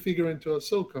going to figure into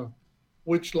Ahsoka,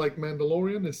 which, like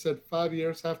Mandalorian, is set 5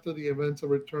 years after the events of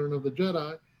Return of the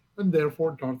Jedi, and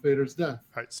therefore Darth Vader's death.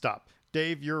 All right, stop.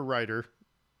 Dave, you're a writer.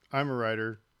 I'm a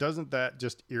writer. Doesn't that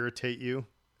just irritate you?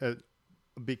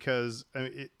 Because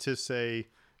to say,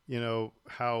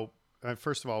 how,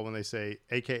 first of all, when they say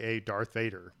AKA Darth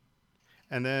Vader,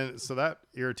 and then, so that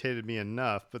irritated me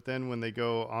enough. But then when they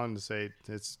go on to say,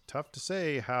 it's tough to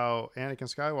say how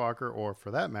Anakin Skywalker, or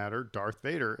for that matter, Darth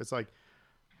Vader, it's like,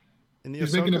 in the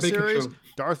Ahsoka series,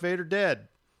 Darth Vader dead.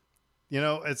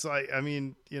 It's like,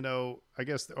 I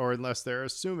guess, or unless they're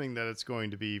assuming that it's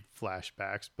going to be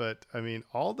flashbacks. But,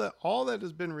 all that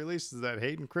has been released is that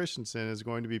Hayden Christensen is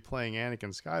going to be playing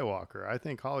Anakin Skywalker. I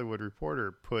think Hollywood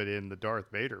Reporter put in the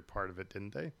Darth Vader part of it,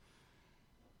 didn't they?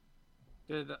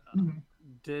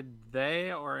 Did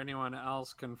they or anyone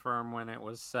else confirm when it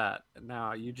was set?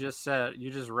 Now, you just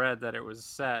read that it was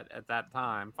set at that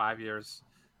time, 5 years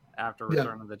after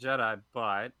Return of the Jedi,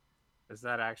 but is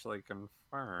that actually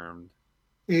confirmed?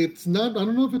 It's not. I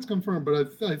don't know if it's confirmed, but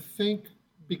I think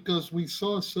because we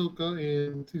saw Ahsoka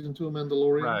in season 2 of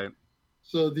Mandalorian, right?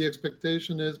 So the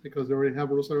expectation is, because they already have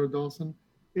Rosario Dawson,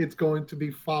 it's going to be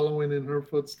following in her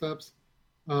footsteps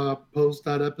post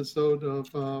that episode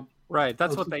of. Right,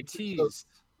 that's what they teased.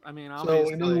 Obviously. So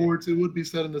in other words, it would be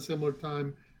set in a similar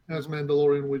time as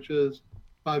Mandalorian, which is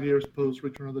 5 years post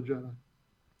Return of the Jedi.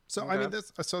 So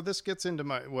okay. This gets into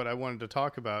what I wanted to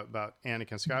talk about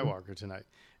Anakin Skywalker tonight,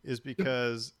 is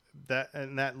because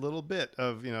that little bit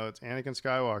of it's Anakin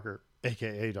Skywalker,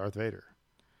 aka Darth Vader.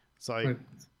 It's like,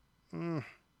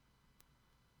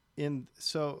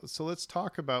 so let's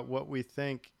talk about what we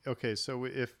think. Okay, so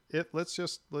if it let's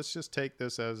just take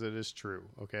this as it is true.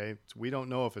 Okay, we don't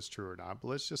know if it's true or not, but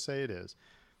let's just say it is.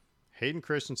 Hayden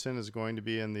Christensen is going to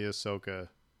be in the Ahsoka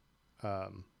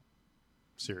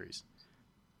series.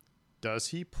 Does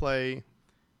he play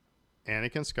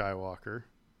Anakin Skywalker,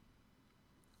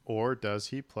 or does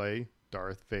he play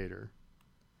Darth Vader?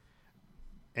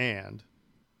 And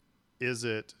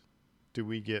do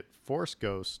we get Force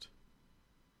Ghost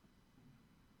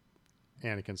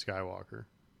Anakin Skywalker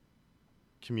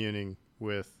communing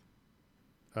with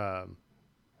Rosario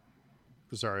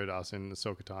Dawson and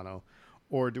Ahsoka Tano,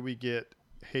 or do we get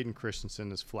Hayden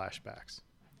Christensen as flashbacks?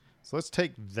 So let's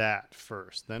take that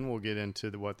first. Then we'll get into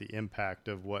what the impact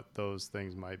of what those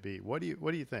things might be. What do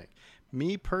you think?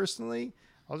 Me personally,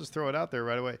 I'll just throw it out there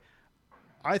right away.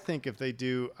 I think if they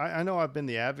do, I know I've been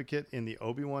the advocate in the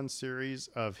Obi-Wan series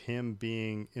of him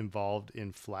being involved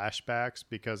in flashbacks,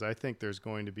 because I think there's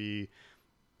going to be,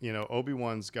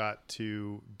 Obi-Wan's got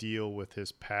to deal with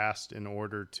his past in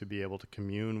order to be able to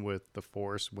commune with the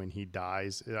Force when he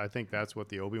dies. I think that's what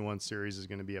the Obi-Wan series is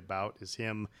going to be about, is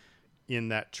him in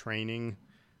that training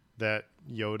that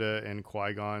Yoda and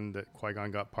Qui-Gon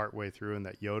got partway through and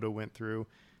that Yoda went through.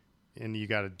 And you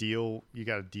got to deal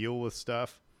with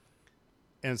stuff.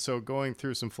 And so going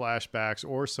through some flashbacks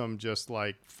or some just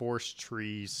like Force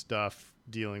tree stuff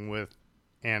dealing with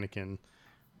Anakin,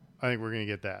 I think we're going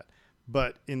to get that.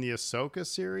 But in the Ahsoka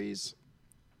series,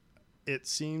 it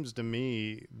seems to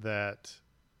me that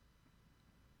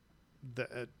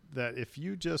if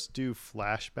you just do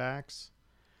flashbacks,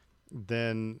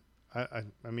 then I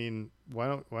mean, why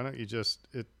don't you just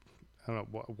I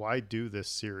don't know, why do this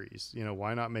series?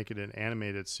 Why not make it an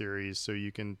animated series so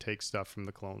you can take stuff from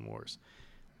the Clone Wars?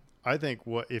 I think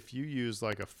if you use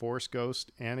like a Force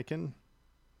Ghost Anakin,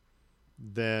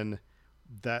 then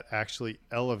that actually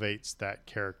elevates that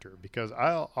character, because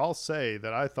I'll say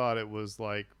that I thought it was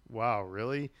like, wow,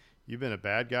 really? You've been a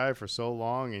bad guy for so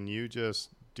long and you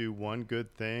just do one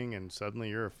good thing and suddenly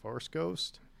you're a Force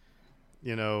Ghost?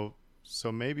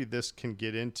 So maybe this can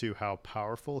get into how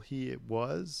powerful he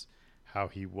was, how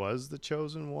he was the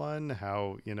chosen one,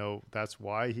 how, that's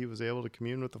why he was able to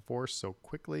commune with the Force so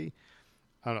quickly.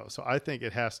 I don't know. So I think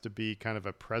it has to be kind of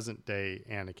a present day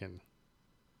Anakin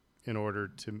in order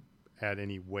to add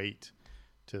any weight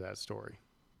to that story.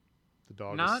 The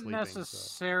dog Not is sleeping,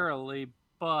 necessarily,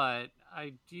 but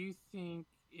I do think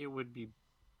it would be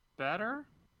better.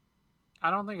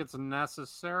 I don't think it's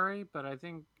necessary, but I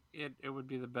think it would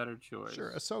be the better choice.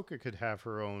 Sure, Ahsoka could have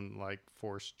her own like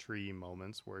Force tree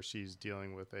moments where she's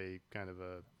dealing with a kind of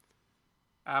a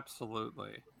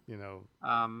absolutely, and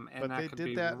but that could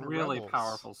be really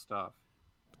powerful stuff.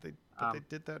 But they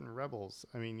did that in Rebels.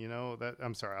 I mean, that.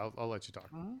 I'm sorry, I'll let you talk.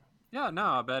 Mm-hmm. Yeah,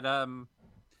 no, but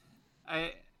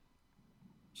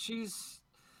she's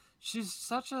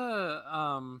such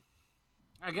a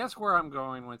I guess where I'm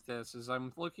going with this is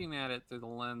I'm looking at it through the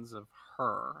lens of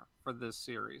her for this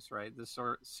series, right? This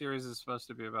series is supposed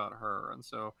to be about her. And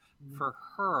so for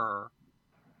her,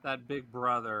 that big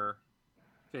brother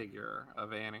figure of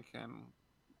Anakin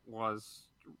was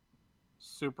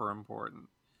super important.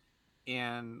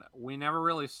 And we never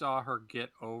really saw her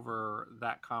get over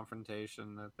that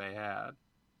confrontation that they had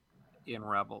in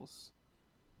Rebels.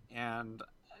 And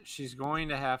she's going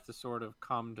to have to sort of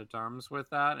come to terms with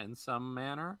that in some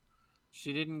manner.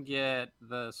 She didn't get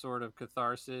the sort of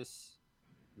catharsis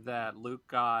that Luke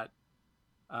got,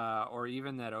 or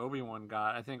even that Obi-Wan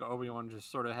got. I think Obi-Wan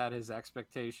just sort of had his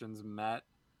expectations met.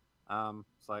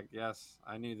 It's like, yes,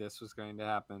 I knew this was going to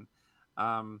happen.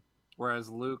 Whereas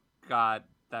Luke got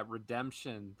that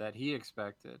redemption that he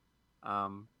expected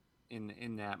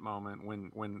in that moment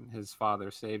when his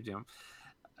father saved him.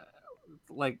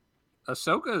 Like,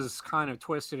 Ahsoka's kind of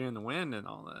twisted in the wind in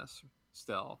all this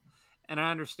still. And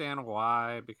I understand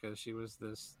why, because she was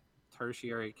this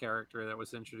tertiary character that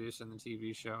was introduced in the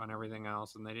TV show and everything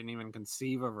else, and they didn't even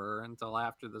conceive of her until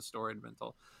after the story had been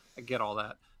told. I get all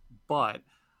that. But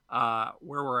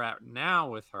where we're at now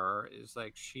with her is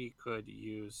like she could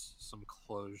use some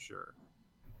closure.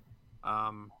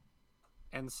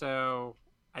 And so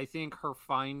I think her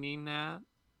finding that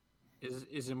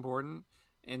is important.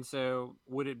 And so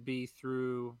would it be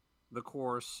through the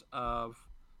course of,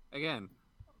 again,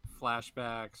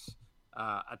 flashbacks,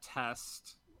 a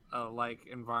test like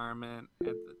environment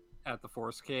at the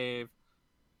Force Cave,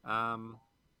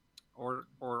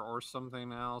 or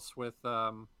something else with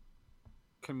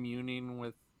communing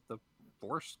with the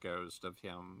Force Ghost of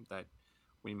him that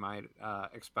we might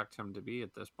expect him to be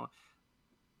at this point.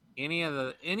 Any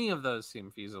of those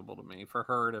seem feasible to me for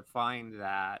her to find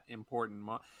that important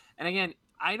and again,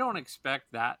 I don't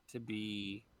expect that to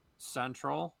be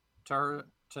central to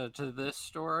this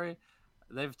story.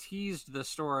 They've teased the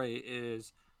story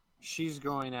is she's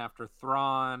going after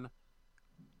Thrawn,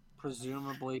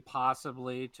 presumably,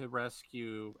 possibly to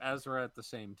rescue Ezra at the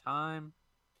same time,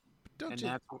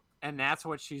 and that's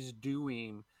what she's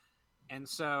doing. And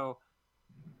so,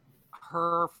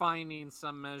 her finding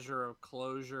some measure of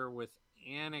closure with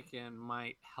Anakin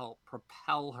might help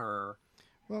propel her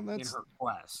in her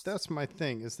quest. That's my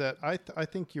thing, is that I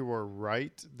think you were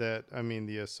right that, I mean,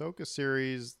 the Ahsoka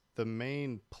series, the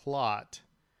main plot,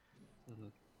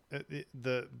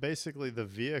 basically the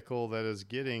vehicle that is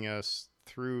getting us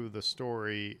through the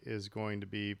story is going to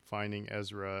be finding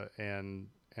Ezra and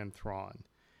Thrawn.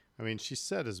 I mean, she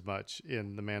said as much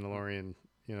in The Mandalorian,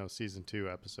 season 2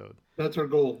 episode. That's our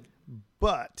goal.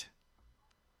 But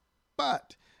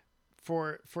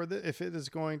for if it is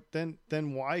going, then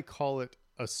why call it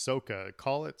Ahsoka?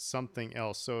 Call it something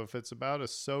else. So if it's about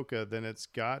Ahsoka, then it's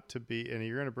got to be, and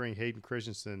you're going to bring Hayden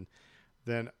Christensen,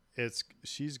 then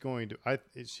she's got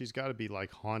to be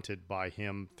like haunted by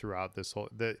him throughout this whole,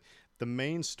 the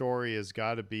main story has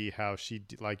got to be how she,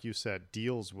 like you said,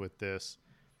 deals with this.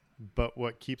 But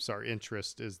what keeps our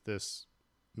interest is this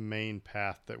main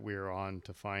path that we're on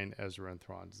to find Ezra and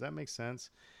Thrawn. Does that make sense?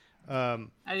 Yeah,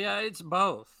 it's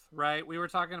both, right? We were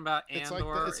talking about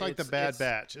Andor. It's like the Bad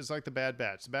Batch. It's like the Bad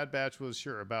Batch. The Bad Batch was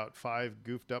about 5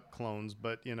 goofed up clones,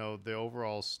 but the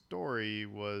overall story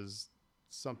was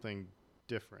something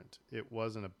different. It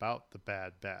wasn't about the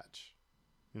Bad Batch.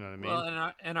 You know what I mean?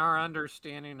 Well, and our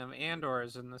understanding of Andor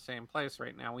is in the same place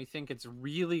right now. We think it's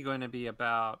really going to be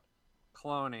about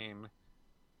cloning,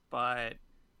 but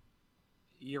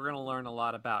you're going to learn a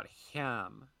lot about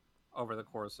him over the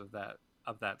course of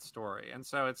that story. And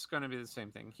so it's going to be the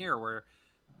same thing here, where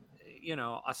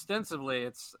ostensibly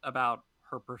it's about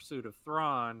her pursuit of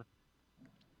Thrawn,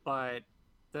 but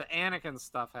the Anakin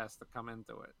stuff has to come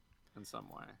into it in some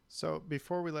way. So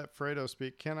before we let Fredo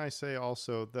speak, can I say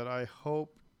also that I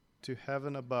hope to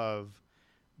heaven above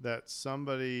that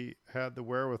somebody had the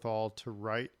wherewithal to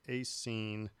write a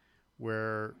scene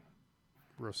where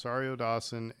Rosario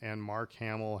Dawson and Mark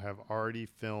Hamill have already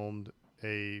filmed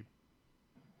a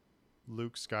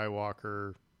Luke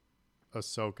Skywalker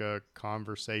Ahsoka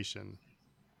conversation,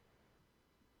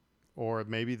 or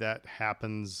maybe that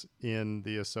happens in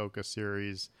the Ahsoka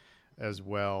series as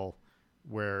well,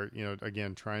 where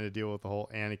again, trying to deal with the whole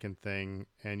Anakin thing,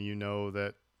 and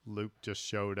that Luke just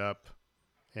showed up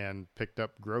and picked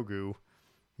up Grogu.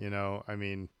 I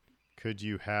mean, could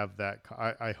you have that?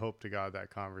 I hope to God that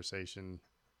conversation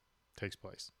takes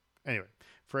place. Anyway,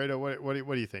 Fredo, what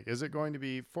do you think? Is it going to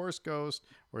be Force Ghost,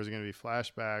 or is it going to be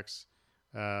flashbacks,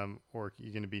 or are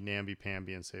you going to be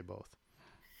namby-pamby and say both?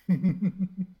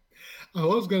 I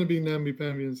was going to be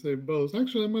namby-pamby and say both.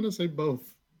 Actually, I'm going to say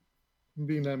both.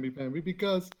 Be namby-pamby,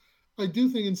 because I do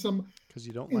think because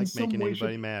you don't like making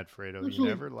anybody mad, Fredo. Actually, you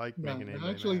never like making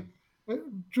anybody mad.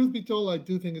 Truth be told, I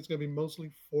do think it's going to be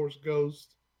mostly Force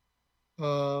Ghost,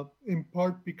 in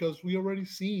part because we already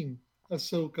seen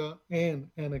Ahsoka and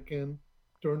Anakin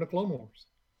during the Clone Wars.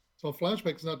 So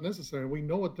flashback is not necessary. We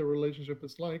know what their relationship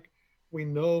is like. We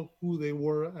know who they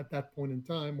were at that point in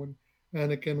time when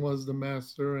Anakin was the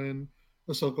master and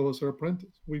Ahsoka was her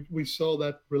apprentice. We saw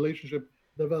that relationship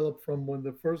develop from when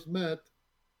they first met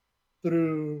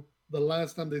through the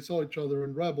last time they saw each other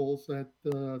in Rebels at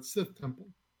the Sith Temple.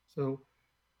 So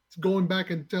it's going back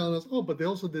and telling us, but they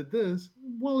also did this.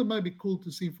 Well, it might be cool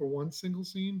to see for one single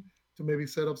scene to maybe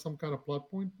set up some kind of plot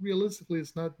point. Realistically,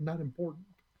 it's not important.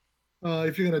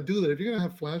 If you're going to do that, if you're going to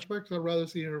have flashbacks, I'd rather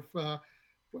see her.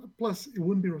 Plus, it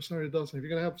wouldn't be Rosario Dawson. If you're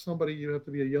going to have somebody, you have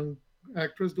to be a young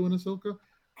actress doing Ahsoka.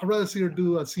 I'd rather see her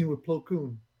do a scene with Plo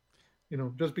Koon.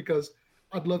 Just because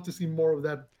I'd love to see more of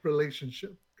that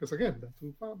relationship. Because again, that's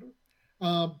who found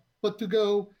her. But to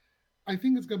go, I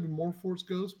think it's going to be more Force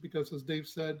Ghost because, as Dave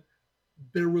said,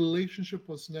 their relationship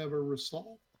was never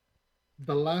resolved.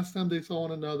 The last time they saw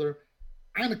one another,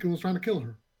 Anakin was trying to kill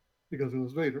her because it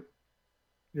was Vader.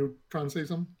 You're trying to say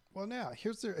something? Well, now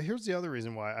here's the other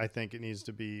reason why I think it needs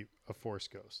to be a Force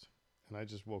Ghost. And I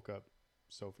just woke up,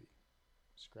 Sophie.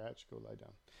 Scratch, go lie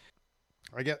down.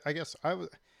 I guess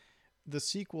the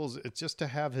sequels. It's just to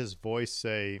have his voice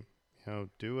say,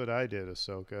 do what I did,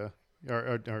 Ahsoka.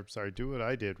 Or sorry, do what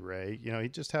I did, Rey.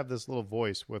 He'd just have this little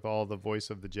voice with all the voice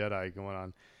of the Jedi going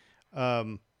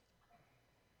on.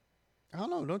 I don't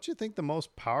know. Don't you think the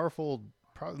most powerful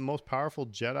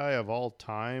Jedi of all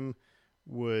time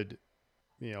would,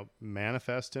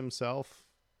 manifest himself,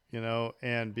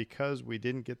 and because we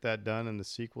didn't get that done in the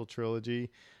sequel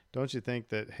trilogy, don't you think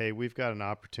that, hey, we've got an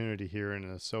opportunity here in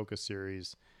an Ahsoka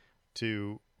series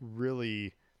to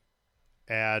really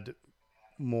add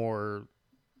more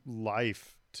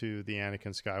life to the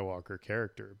Anakin Skywalker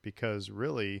character, because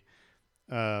really,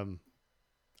 I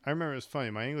remember it was funny.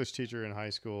 My English teacher in high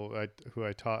school, who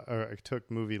I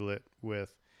took movie lit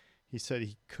with, he said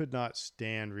he could not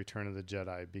stand Return of the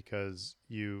Jedi because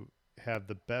you have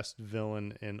the best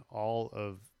villain in all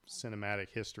of cinematic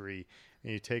history,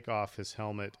 and you take off his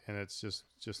helmet and it's just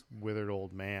withered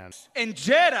old man. And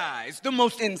Jedi's the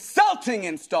most insulting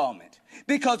installment,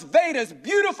 because Vader's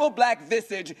beautiful black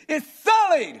visage is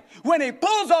sullied when he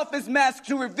pulls off his mask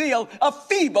to reveal a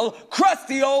feeble,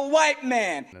 crusty old white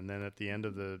man. And then at the end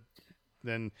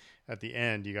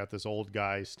you got this old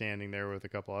guy standing there with a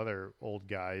couple other old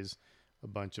guys, a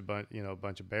bunch of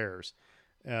bears.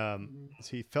 So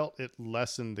he felt it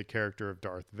lessened the character of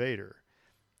Darth Vader.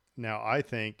 Now, I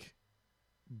think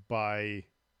by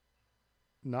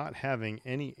not having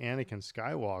any Anakin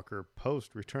Skywalker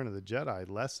post Return of the Jedi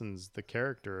lessens the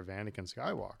character of Anakin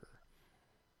Skywalker.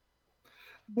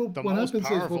 Well, the most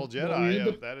powerful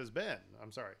Jedi that has been.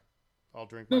 I'm sorry. I'll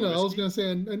drink my whiskey. I was going to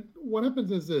say, and what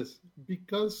happens is this,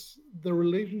 because the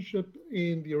relationship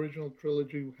in the original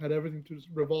trilogy had everything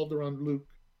revolved around Luke,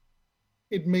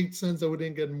 it made sense that we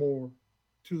didn't get more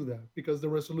to that, because the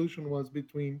resolution was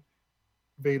between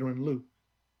Vader and Luke.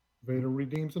 Vader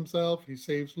redeems himself. He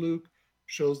saves Luke,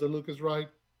 shows that Luke is right.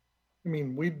 I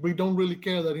mean, we don't really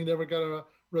care that he never got a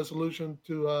resolution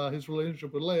to his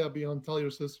relationship with Leia beyond tell your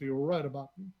sister you were right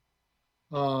about me.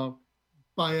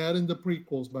 By adding the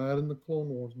prequels, by adding the Clone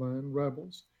Wars, by adding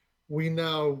Rebels, we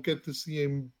now get to see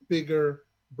a bigger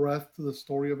breadth to the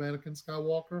story of Anakin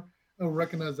Skywalker, and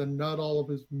recognize that not all of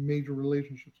his major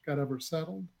relationships got ever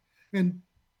settled. And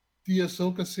the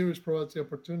Ahsoka series provides the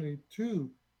opportunity to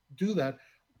do that,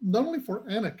 not only for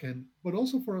Anakin, but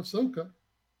also for Ahsoka,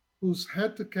 who's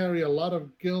had to carry a lot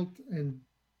of guilt and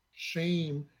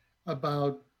shame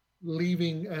about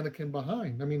leaving Anakin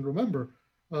behind. I mean, remember,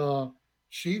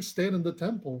 she stayed in the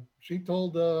temple. She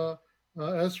told Ezra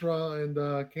and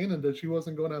Kanan that she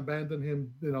wasn't going to abandon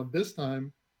him, this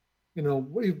time,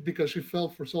 because she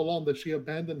felt for so long that she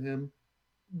abandoned him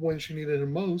when she needed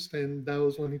him most, and that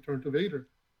was when he turned to Vader.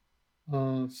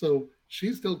 So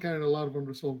she's still carrying a lot of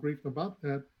unresolved grief about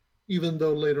that, even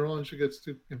though later on she gets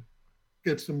to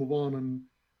move on and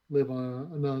live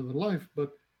another life.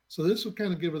 But so this will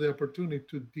kind of give her the opportunity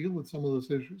to deal with some of those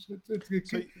issues. It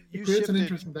creates an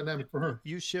interesting dynamic for her.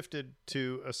 You shifted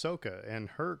to Ahsoka and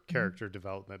her character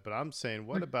development, but I'm saying,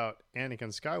 what about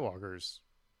Anakin Skywalker's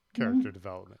character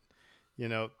development?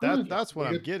 That's what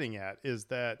I'm getting at, is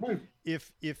that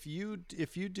if you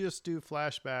just do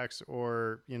flashbacks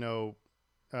or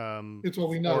it's what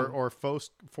we know, or force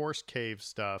cave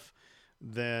stuff,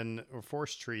 then, or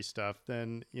force tree stuff,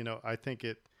 then I think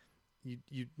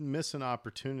you miss an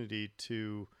opportunity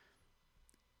to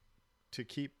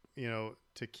keep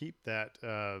that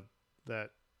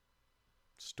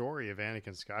story of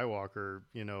Anakin Skywalker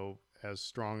as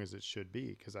strong as it should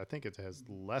be, because I think it has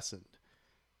lessened.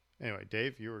 Anyway,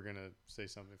 Dave, you were going to say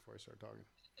something before I start talking.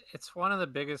 It's one of the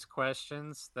biggest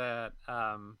questions that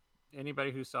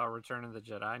anybody who saw Return of the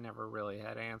Jedi never really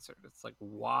had answered. It's like,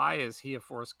 why is he a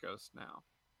Force ghost now?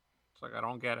 It's like, I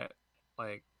don't get it.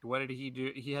 Like, what did he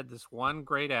do? He had this one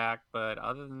great act, but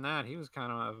other than that, he was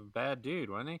kind of a bad dude,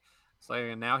 wasn't he? It's like,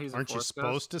 and now he's Aren't a Force you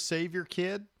supposed ghost? to save your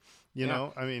kid?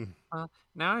 Now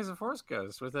he's a Force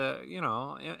ghost with a,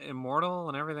 immortal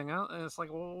and everything else. And it's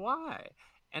like, well, why?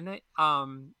 And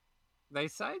they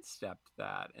sidestepped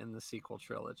that in the sequel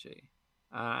trilogy.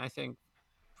 I think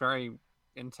very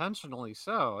intentionally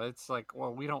so. It's like,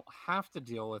 well, we don't have to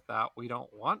deal with that. We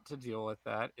don't want to deal with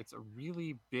that. It's a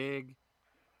really big,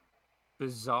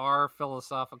 bizarre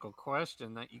philosophical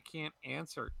question that you can't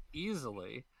answer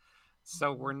easily.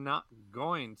 So we're not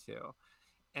going to.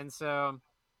 And so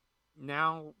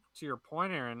now, to your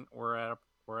point, Aaron, we're at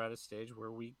a stage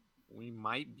where we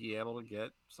might be able to get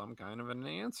some kind of an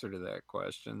answer to that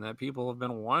question that people have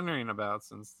been wondering about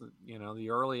since the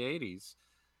early 80s.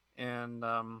 And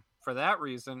for that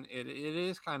reason, it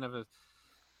is kind of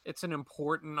it's an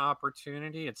important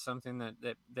opportunity. It's something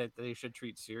that they should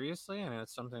treat seriously, and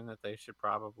it's something that they should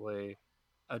probably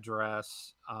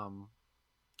address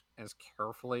as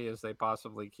carefully as they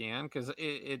possibly can, because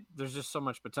there's just so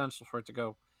much potential for it to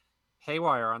go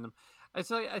haywire on them. I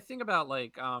think about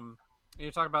you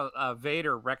talk about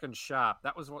Vader wrecking shop.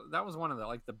 That was one of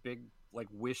the big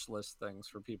wish list things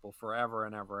for people forever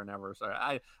and ever and ever. So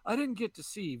I didn't get to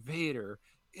see Vader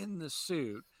in the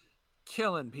suit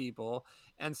killing people,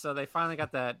 and so they finally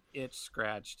got that itch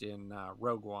scratched in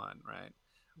Rogue One, right?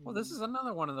 Well, this is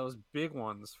another one of those big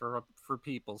ones for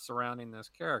people surrounding this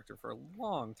character for a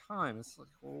long time. It's like,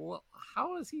 well,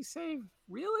 how is he saved?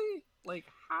 Really? Like,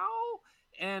 how?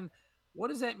 And what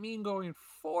does that mean going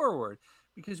forward?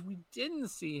 Because we didn't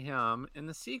see him in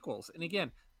the sequels. And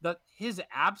again, his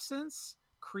absence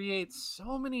creates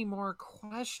so many more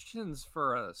questions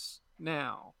for us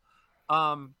now.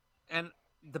 And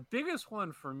the biggest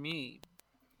one for me,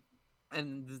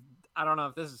 and I don't know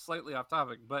if this is slightly off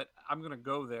topic, but I'm going to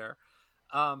go there.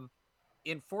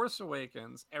 In Force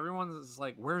Awakens, everyone's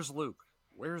like, where's Luke?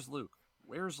 Where's Luke?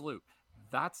 Where's Luke?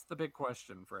 That's the big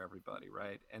question for everybody,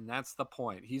 right? And that's the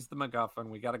point. He's the MacGuffin.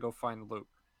 We got to go find Luke.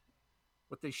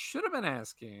 What they should have been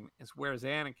asking is, where's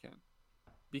Anakin?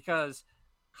 Because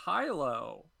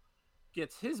Kylo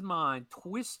gets his mind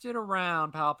twisted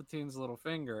around Palpatine's little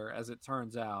finger, as it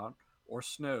turns out, or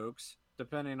Snoke's,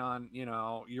 depending on,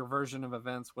 your version of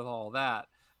events with all that.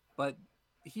 But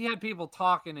he had people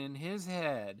talking in his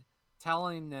head,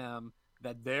 telling them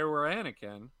that they were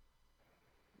Anakin,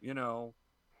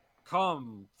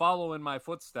 come follow in my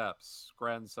footsteps,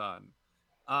 grandson.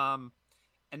 And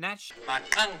that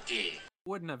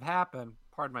wouldn't have happened,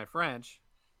 pardon my French.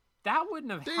 That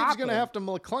wouldn't have happened. Dave's going to have to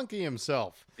McClunky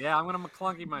himself. Yeah, I'm going to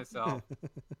McClunky myself.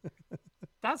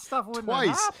 That stuff wouldn't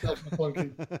Twice. have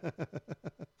happened.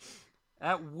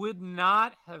 That would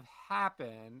not have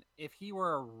happened if he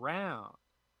were around.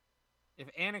 If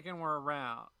Anakin were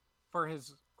around for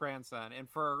his grandson and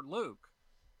for Luke.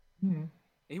 Mm-hmm.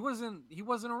 He wasn't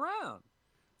around.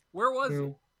 Where was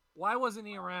he? Why wasn't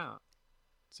he around?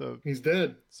 So he's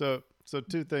dead. So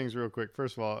two things real quick.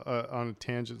 First of all, on a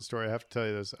tangent story, I have to tell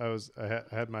you this.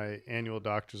 I had my annual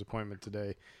doctor's appointment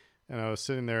today, and I was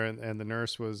sitting there, and the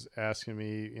nurse was asking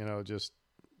me, just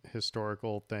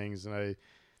historical things, and I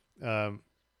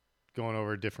going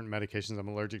over different medications I'm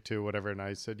allergic to, whatever. And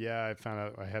I said, yeah, I found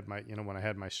out I had my, when I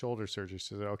had my shoulder surgery.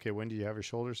 She said, okay, when did you have your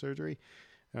shoulder surgery?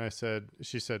 And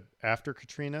she said, after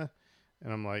Katrina.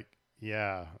 And I'm like,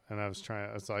 yeah. And I was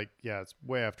like, yeah, it's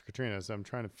way after Katrina. So I'm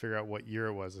trying to figure out what year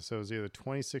it was. So it was either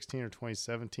 2016 or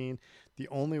 2017. The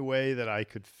only way that I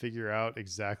could figure out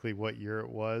exactly what year it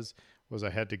was I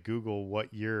had to Google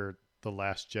what year The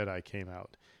Last Jedi came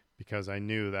out, because I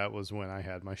knew that was when I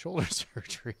had my shoulder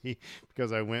surgery,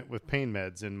 because I went with pain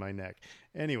meds in my neck.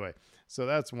 Anyway, so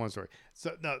that's one story.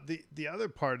 So now the other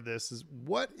part of this is,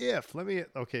 what if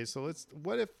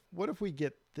we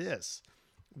get this?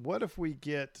 What if we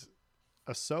get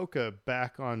Ahsoka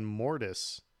back on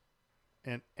Mortis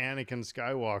and Anakin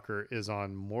Skywalker is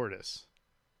on Mortis?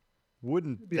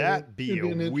 Wouldn't that be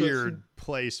a weird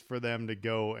place for them to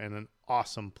go, and an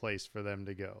awesome place for them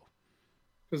to go?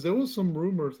 Because there was some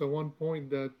rumors at one point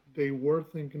that they were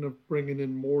thinking of bringing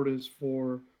in Mortis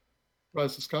for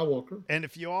Rise of Skywalker. And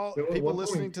if people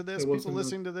listening to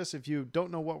this, if you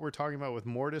don't know what we're talking about with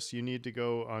Mortis, you need to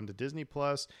go onto Disney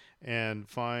Plus and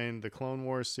find the Clone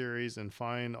Wars series and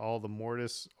find all the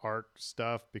Mortis arc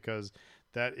stuff, because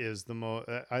that is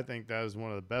I think that is one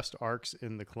of the best arcs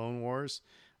in the Clone Wars,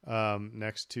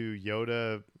 next to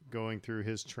Yoda going through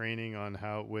his training on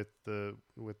how with the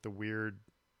weird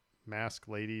mask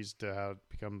ladies to how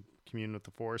to commune with the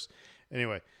Force.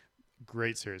 Anyway,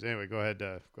 great series. Anyway, go ahead,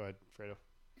 Fredo.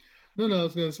 No, I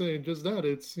was gonna say just that.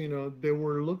 It's they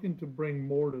were looking to bring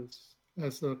Mortis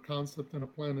as a concept and a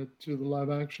planet to the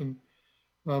live action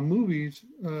movies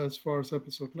as far as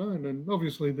Episode 9, and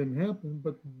obviously it didn't happen.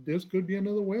 But this could be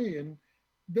another way. And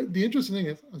the interesting thing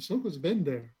is, Ahsoka's been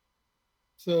there,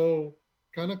 so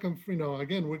kind of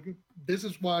again, this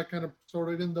is why I kind of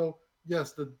even though.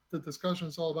 Yes, the discussion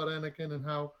is all about Anakin and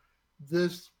how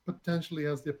this potentially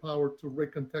has the power to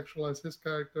recontextualize his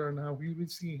character and how we would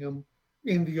see him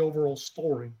in the overall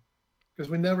story.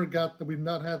 Because we've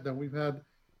not had that. We've had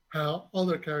how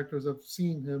other characters have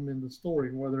seen him in the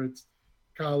story, whether it's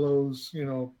Kylo's,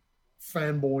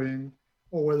 fanboying,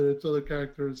 or whether it's other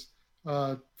characters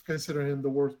consider him the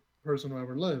worst person who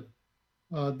ever lived.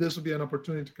 This would be an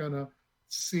opportunity to kind of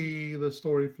see the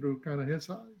story through kind of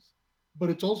his eyes. But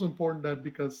it's also important that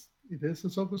because it is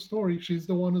Ahsoka's story, she's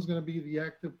the one who's going to be the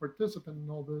active participant in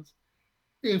all this.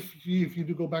 If you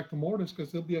do go back to Mortis,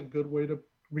 because it'll be a good way to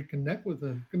reconnect with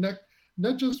him. Connect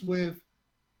not just with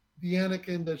the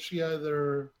Anakin that she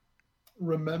either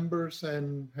remembers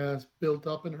and has built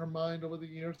up in her mind over the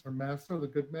years, her master, the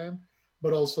good man,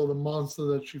 but also the monster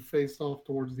that she faced off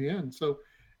towards the end. So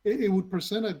it would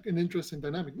present an interesting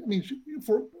dynamic. I mean,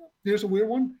 here's a weird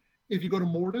one. If you go to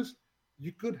Mortis,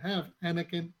 you could have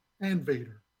Anakin and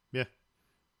Vader.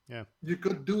 Yeah. You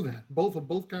could do that.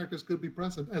 Both characters could be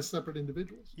present as separate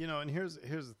individuals. And here's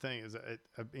the thing is,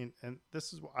 and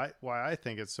this is why I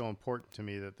think it's so important to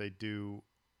me that they do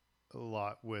a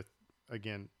lot with,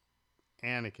 again,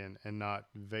 Anakin and not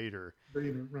Vader,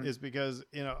 Vader, right. is because,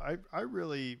 you know, I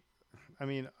really, I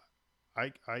mean,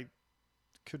 I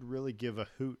could really give a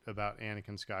hoot about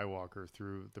Anakin Skywalker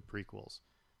through the prequels.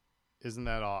 Isn't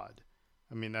that odd?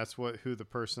 I mean, that's who the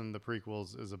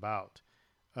prequels is about.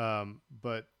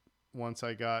 But once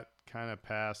I got kind of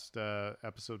past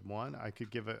episode 1, I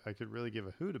could really give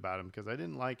a hoot about him because I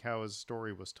didn't like how his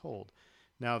story was told.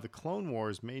 Now, the Clone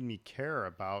Wars made me care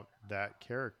about that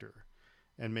character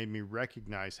and made me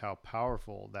recognize how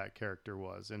powerful that character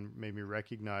was, and made me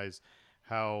recognize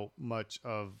how much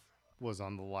of was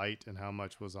on the light and how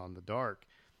much was on the dark.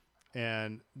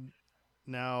 And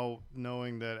now,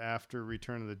 knowing that after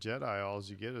Return of the Jedi, all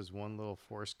you get is one little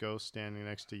Force ghost standing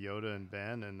next to Yoda and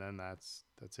Ben, and then that's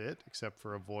it, except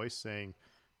for a voice saying,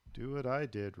 "Do what I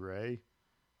did, Rey."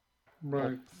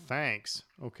 Right. Oh, thanks.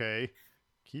 Okay.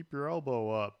 Keep your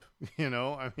elbow up. You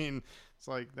know, I mean, it's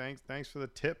like, thanks for the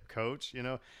tip, coach. You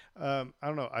know, I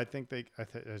don't know. I think I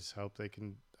just hope they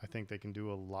can. I think they can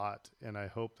do a lot, and I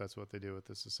hope that's what they do with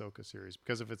this Ahsoka series.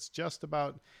 Because if it's just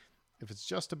about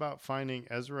finding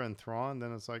Ezra and Thrawn,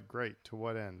 then it's like, great. To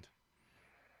what end?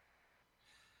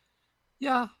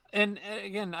 Yeah, and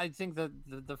again, I think that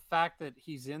the fact that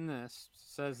he's in this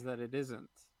says that it isn't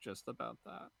just about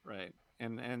that, right?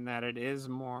 And that it is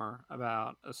more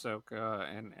about Ahsoka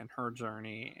and her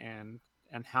journey and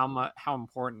how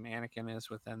important Anakin is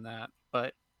within that.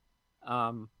 But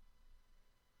I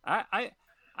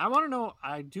want to know.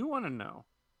 I do want to know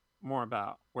more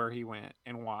about where he went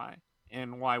and why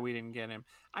we didn't get him.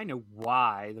 I know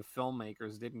why the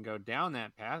filmmakers didn't go down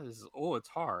that path. It's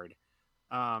hard.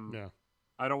 Yeah.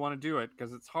 I don't want to do it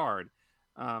because it's hard.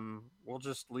 We'll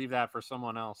just leave that for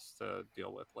someone else to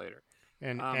deal with later.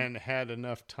 And had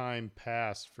enough time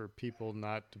pass for people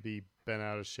not to be bent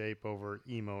out of shape over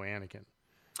emo Anakin.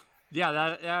 Yeah,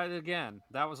 that again,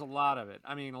 that was a lot of it.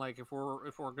 I mean, like if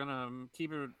we're gonna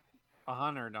keep it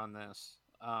 100 on this,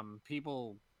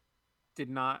 people did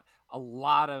not. A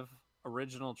lot of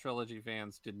original trilogy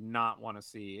fans did not want to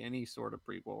see any sort of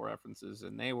prequel references,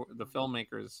 and the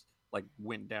filmmakers like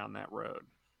went down that road,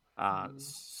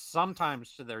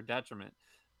 sometimes to their detriment.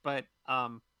 But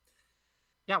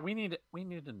yeah, we need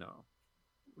to know.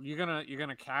 You're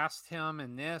gonna cast him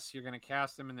in this. You're gonna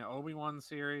cast him in the Obi-Wan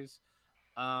series.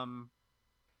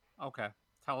 Okay,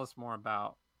 tell us more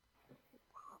about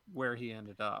where he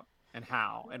ended up and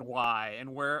how and why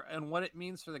and where and what it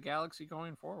means for the galaxy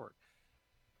going forward.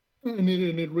 And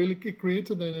it really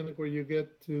creates a dynamic where you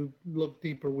get to look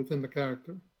deeper within the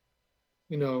character.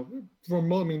 You know, in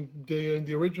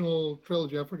the original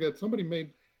trilogy, I forget, somebody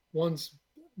made once,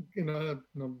 did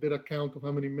a count of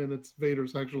how many minutes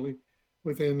Vader's actually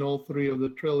within all 3 of the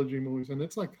trilogy movies, and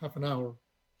it's like half an hour.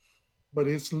 But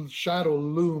his shadow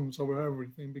looms over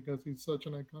everything because he's such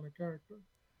an iconic character.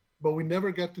 But we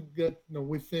never get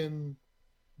within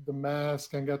the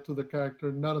mask and get to the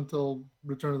character, not until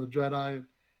Return of the Jedi,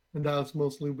 and that's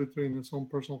mostly between his own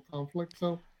personal conflict.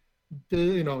 So,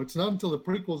 it's not until the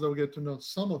prequels that we get to know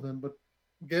some of him, but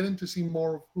getting to see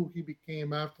more of who he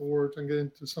became afterwards and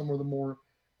getting to some of the more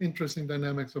interesting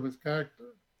dynamics of his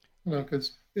character.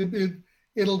 Because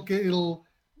it'll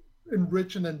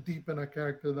enrich and deepen a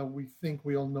character that we think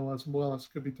we all know as well as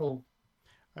could be told.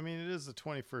 I mean, it is the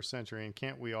 21st century, and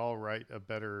can't we all write a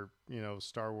better,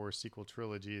 Star Wars sequel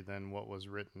trilogy than what was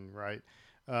written, right?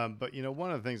 But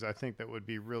one of the things I think that would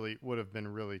have been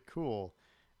really cool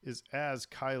is, as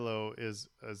Kylo is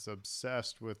as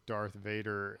obsessed with Darth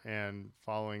Vader and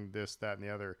following this, that, and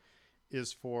the other,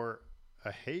 is for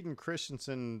a Hayden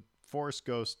Christensen Force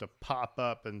ghost to pop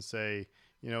up and say,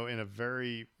 in a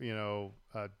very,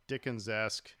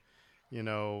 Dickens-esque,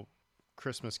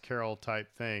 Christmas Carol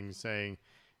type thing, saying,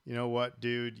 "You know what,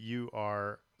 dude, you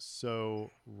are so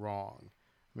wrong."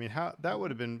 I mean, how that would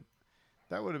have been.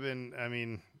 I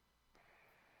mean,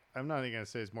 I'm not even gonna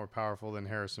say it's more powerful than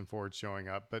Harrison Ford showing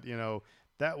up, but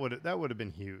that would have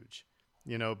been huge.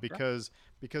 Because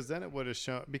then it would have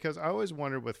shown. Because I always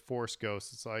wondered with Force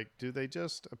ghosts, it's like, do they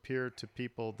just appear to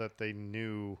people that they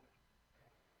knew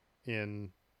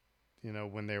in,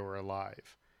 when they were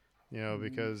alive?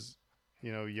 Because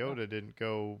Yoda didn't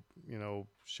go,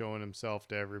 showing himself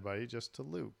to everybody, just to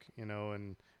Luke,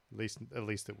 and at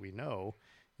least that we know,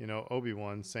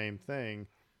 Obi-Wan, same thing.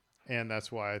 And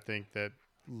that's why I think that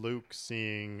Luke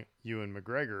seeing Ewan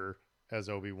McGregor as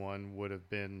Obi-Wan would have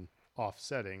been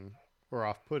offsetting or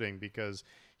off-putting, because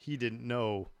he didn't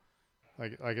know,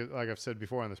 like I've said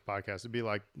before on this podcast, it'd be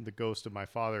like the ghost of my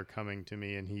father coming to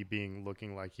me and he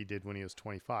looking like he did when he was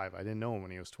 25. I didn't know him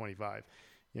when he was 25,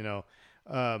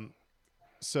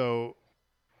 So,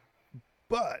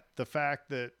 but the fact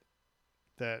that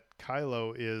that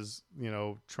Kylo is,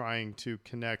 trying to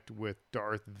connect with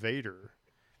Darth Vader,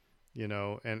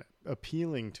 and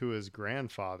appealing to his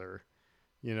grandfather,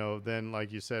 then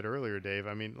like you said earlier, Dave,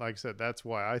 I mean, like I said, that's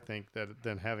why I think that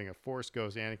then having a Force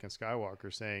Ghost Anakin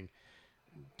Skywalker saying,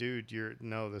 dude,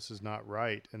 this is not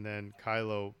right. And then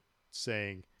Kylo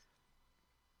saying,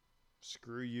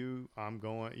 screw you,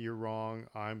 you're wrong,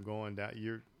 I'm going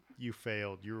down, you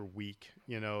failed, you're weak,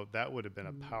 that would have been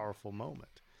a powerful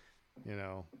moment,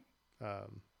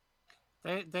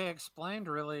 They explained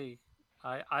really,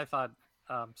 I thought,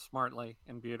 smartly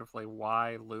and beautifully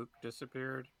why Luke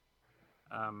disappeared.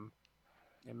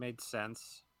 It made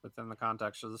sense within the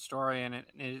context of the story, and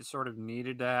it sort of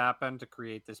needed to happen to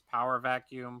create this power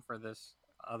vacuum for this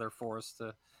other force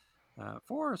to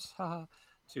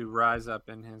to rise up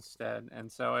in his stead. And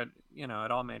so it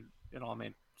all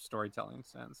made storytelling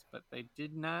sense. But they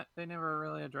never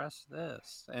really addressed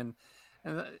this, and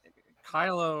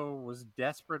Kylo was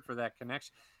desperate for that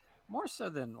connection, more so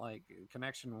than like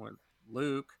connection with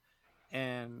Luke.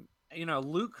 And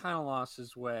Luke kind of lost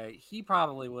his way. He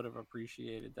probably would have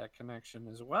appreciated that connection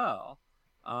as well.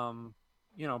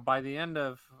 By the end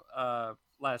of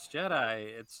Last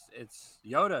Jedi, it's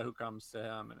Yoda who comes to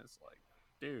him and is like,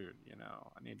 dude,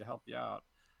 I need to help you out.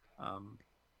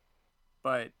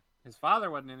 But his father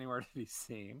wasn't anywhere to be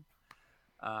seen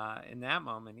in that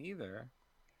moment either.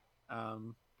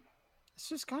 It's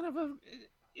just kind of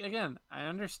again, I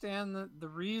understand the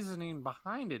reasoning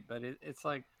behind it, but it's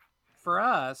like, for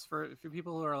us, for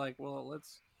people who are like, well,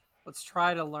 let's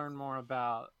try to learn more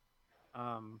about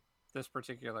this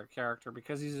particular character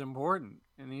because he's important,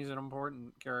 and he's an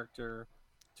important character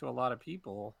to a lot of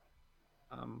people.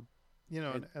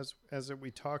 And as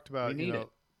we talked about,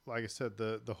 like I said,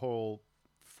 the whole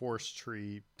Force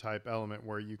tree type element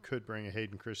where you could bring a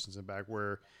Hayden Christensen back,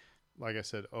 where, like I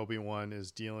said, Obi-Wan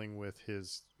is dealing with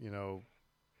his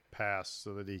past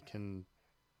so that he can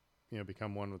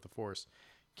become one with the Force.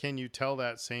 Can you tell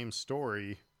that same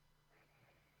story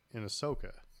in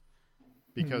Ahsoka?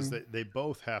 Because they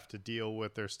both have to deal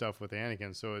with their stuff with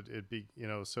Anakin. So it'd be,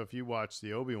 so if you watch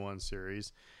the Obi-Wan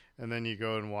series and then you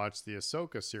go and watch the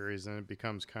Ahsoka series, and it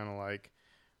becomes kind of like,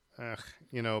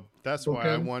 that's why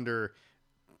I wonder,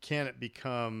 can it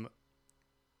become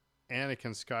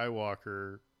Anakin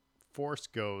Skywalker, Force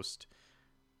Ghost,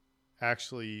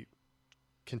 actually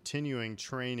continuing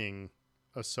training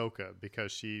Ahsoka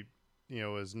because she,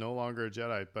 is no longer a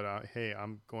Jedi, but hey,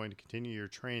 I'm going to continue your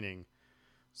training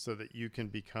so that you can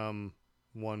become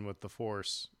one with the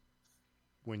Force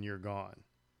when you're gone.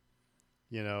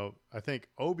 I think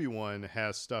Obi-Wan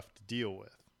has stuff to deal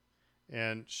with.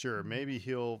 And sure, maybe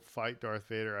he'll fight Darth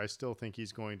Vader. I still think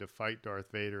he's going to fight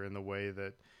Darth Vader in the way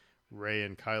that Rey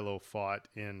and Kylo fought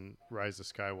in Rise of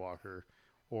Skywalker,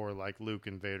 or like Luke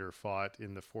and Vader fought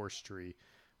in the Force Tree.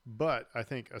 But I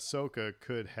think Ahsoka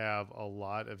could have a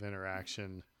lot of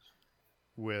interaction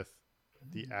with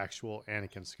the actual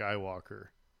Anakin Skywalker,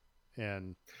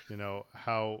 and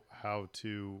how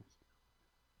to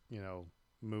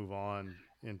move on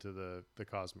into the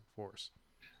cosmic force.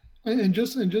 And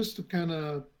just to kind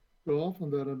of go off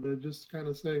on that a bit, just kind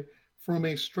of say, from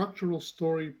a structural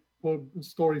story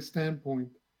standpoint,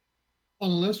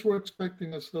 unless we're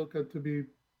expecting Ahsoka to be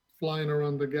flying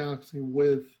around the galaxy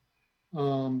with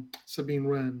Sabine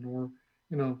Wren, or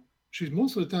she's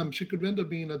most of the time, she could end up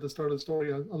being at the start of the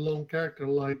story a lone character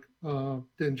like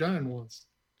Din Djarin was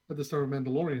at the start of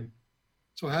Mandalorian.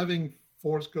 So having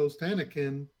Force Ghost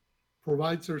Anakin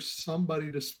provides her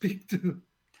somebody to speak to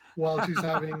while she's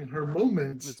having her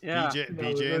moments. It's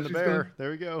BJ and the Bear.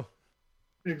 There we go.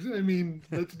 I mean,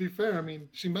 let's be fair. I mean,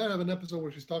 she might have an episode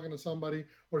where she's talking to somebody,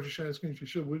 or she's sharing screen.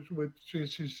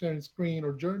 She's sharing screen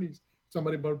or journeys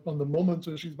somebody, but on the moments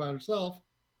when she's by herself,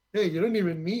 hey, you don't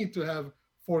even need to have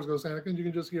Force Ghost Anakin. You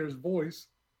can just hear his voice.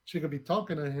 She could be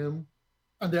talking to him,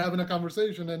 and they're having a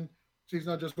conversation, and she's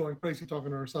not just going crazy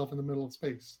talking to herself in the middle of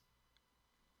space.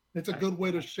 It's a good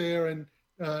way to share and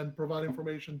provide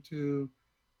information to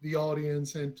the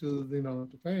audience and to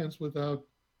the fans without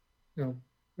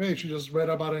hey, she just read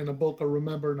about it in a book or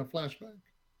remembered in a flashback.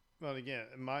 Well, again,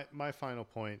 my final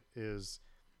point is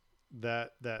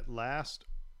that last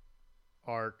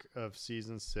arc of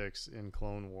season 6 in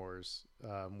Clone Wars,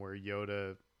 where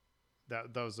Yoda,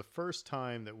 that was the first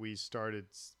time that we started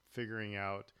figuring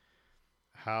out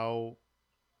how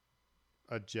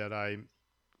a Jedi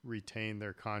retain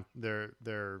their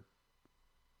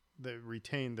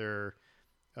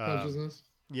consciousness.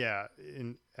 Yeah,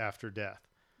 in after death.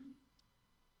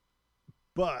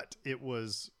 But it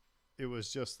was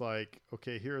just like,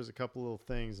 okay, here's a couple little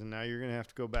things, and now you're gonna have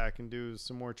to go back and do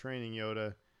some more training,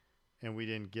 Yoda, and we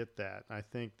didn't get that. I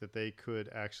think that they could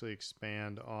actually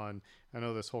expand on. I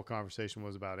know this whole conversation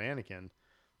was about Anakin,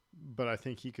 but I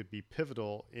think he could be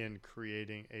pivotal in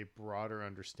creating a broader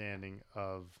understanding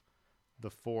of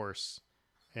the Force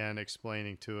and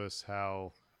explaining to us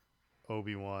how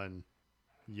Obi-Wan,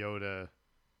 Yoda,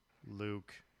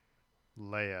 Luke,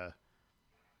 Leia,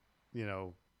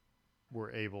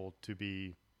 were able to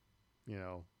be,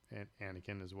 and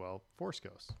Anakin as well, Force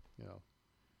ghosts,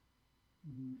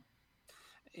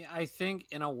 I think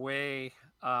in a way,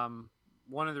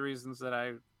 one of the reasons that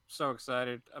I'm so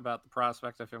excited about the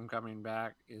prospect of him coming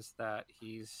back is that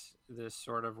he's this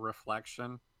sort of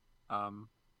reflection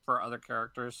for other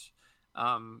characters.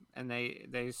 And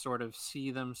they sort of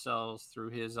see themselves through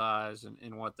his eyes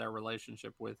and what their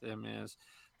relationship with him is.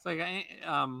 It's like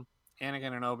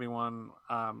Anakin and Obi-Wan,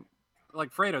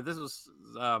 like Fredo, this was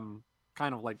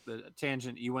kind of like the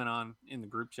tangent you went on in the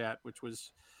group chat, which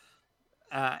was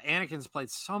Anakin's played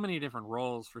so many different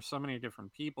roles for so many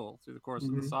different people through the course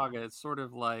of the saga. It's sort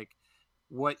of like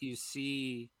what you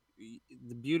see,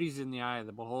 the beauty's in the eye of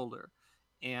the beholder.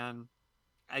 And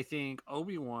I think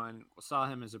Obi-Wan saw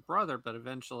him as a brother, but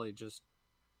eventually just,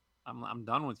 I'm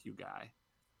done with you, guy.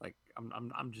 Like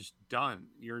I'm just done.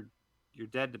 You're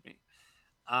dead to me.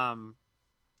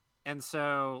 And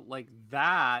so like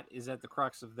that is at the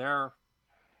crux of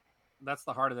that's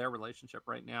the heart of their relationship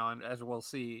right now. And as we'll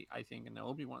see, I think in the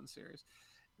Obi-Wan series,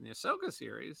 in the Ahsoka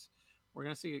series, we're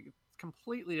going to see a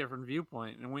completely different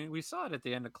viewpoint. And we saw it at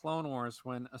the end of Clone Wars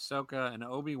when Ahsoka and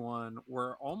Obi-Wan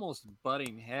were almost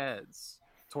butting heads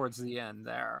towards the end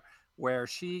there, where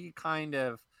she kind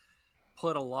of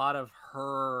put a lot of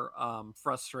her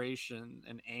frustration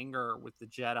and anger with the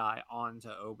Jedi onto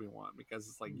Obi-Wan, because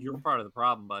it's like, you're part of the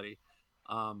problem, buddy.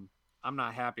 I'm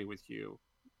not happy with you,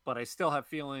 but I still have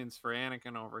feelings for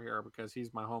Anakin over here because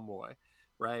he's my homeboy,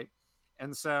 right?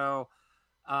 And so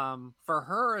for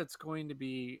her, it's going to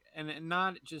be, and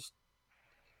not just,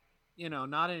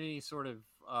 not any sort of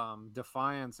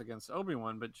defiance against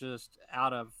Obi-Wan, but just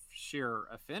out of sheer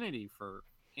affinity for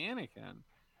Anakin,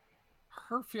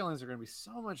 her feelings are going to be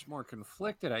so much more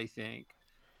conflicted, I think.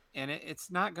 And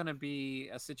it's not going to be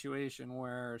a situation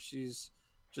where she's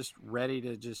just ready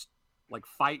to just like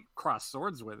fight cross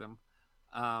swords with him.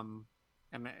 And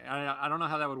I don't know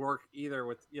how that would work either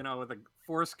with a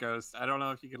Force ghost. I don't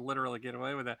know if you could literally get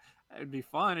away with it. It'd be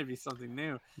fun. It'd be something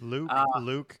new.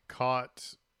 Luke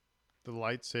caught the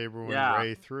lightsaber when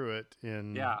Rey threw it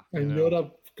in. Yeah. And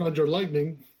Yoda conjured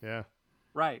lightning. Yeah.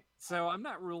 Right. So I'm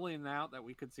not ruling out that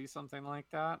we could see something like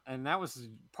that. And that was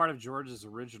part of George's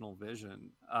original vision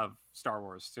of Star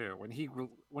Wars too.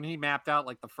 When he mapped out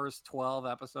like the first 12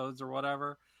 episodes or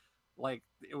whatever, like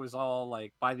it was all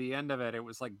like, by the end of it, it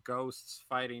was like ghosts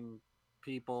fighting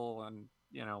people and,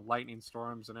 lightning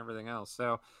storms and everything else.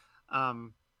 So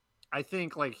I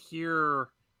think like here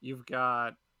you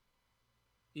got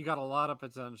a lot of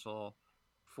potential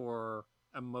for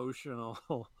emotional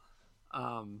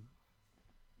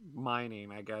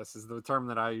mining, I guess, is the term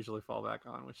that I usually fall back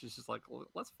on, which is just like,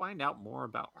 let's find out more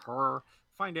about her,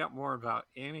 find out more about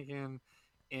Anakin,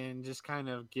 and just kind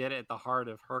of get at the heart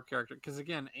of her character. Because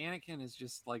again, Anakin is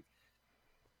just like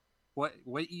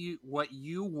what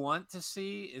you want to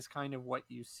see is kind of what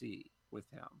you see with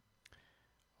him.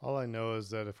 All I know is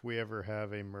that if we ever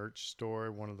have a merch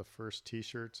store, one of the first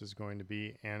T-shirts is going to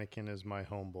be "Anakin is my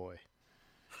homeboy."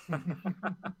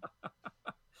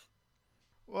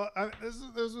 Well,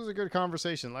 this was a good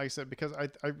conversation, like I said, because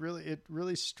it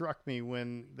really struck me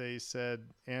when they said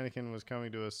Anakin was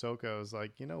coming to Ahsoka. I was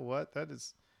like, you know what?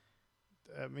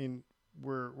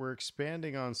 We're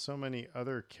expanding on so many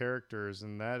other characters,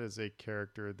 and that is a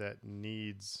character that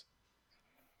needs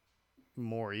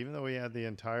more. Even though we had the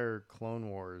entire Clone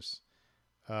Wars,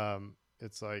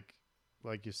 it's like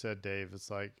you said, Dave. It's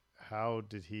like, how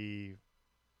did did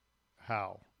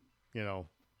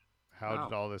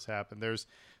all this happen? There's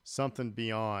something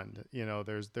beyond,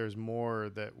 there's more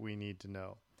that we need to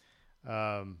know.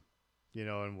 And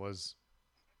was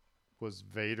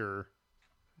Vader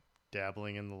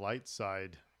dabbling in the light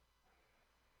side,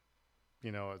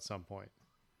 at some point?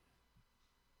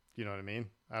 You know what I mean?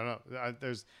 I don't know.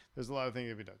 There's a lot of things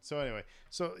to be done. So anyway,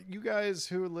 so you guys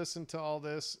who listen to all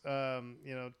this,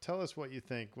 tell us what you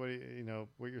think. What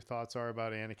your thoughts are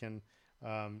about Anakin.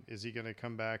 Is he going to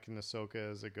come back in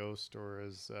Ahsoka as a ghost, or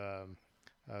is it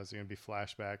going to be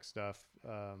flashback stuff?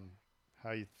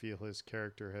 How you feel his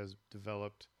character has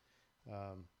developed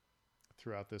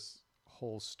throughout this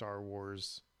whole Star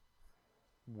Wars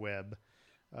web.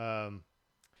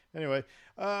 Anyway,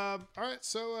 all right.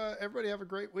 So everybody have a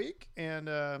great week, and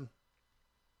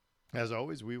as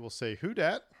always, we will say "Who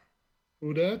dat?"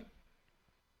 Who dat?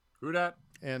 Who dat?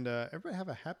 And everybody have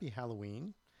a happy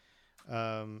Halloween,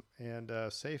 and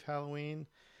safe Halloween.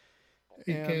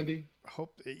 Eat And candy.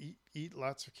 Hope eat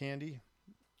lots of candy.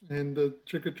 And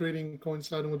trick or treating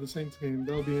coinciding with the Saints game.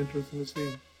 That'll be interesting to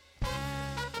see.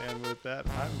 And with that,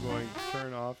 I'm going to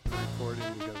turn off the recording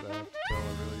because I have to go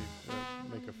and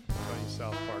really make a funny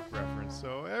South Park reference.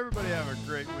 So everybody have a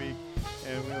great week,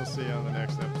 and we'll see you on the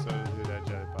next episode of the Who Dat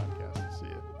Jedi podcast. See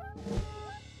you.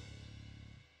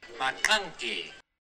 McConkey.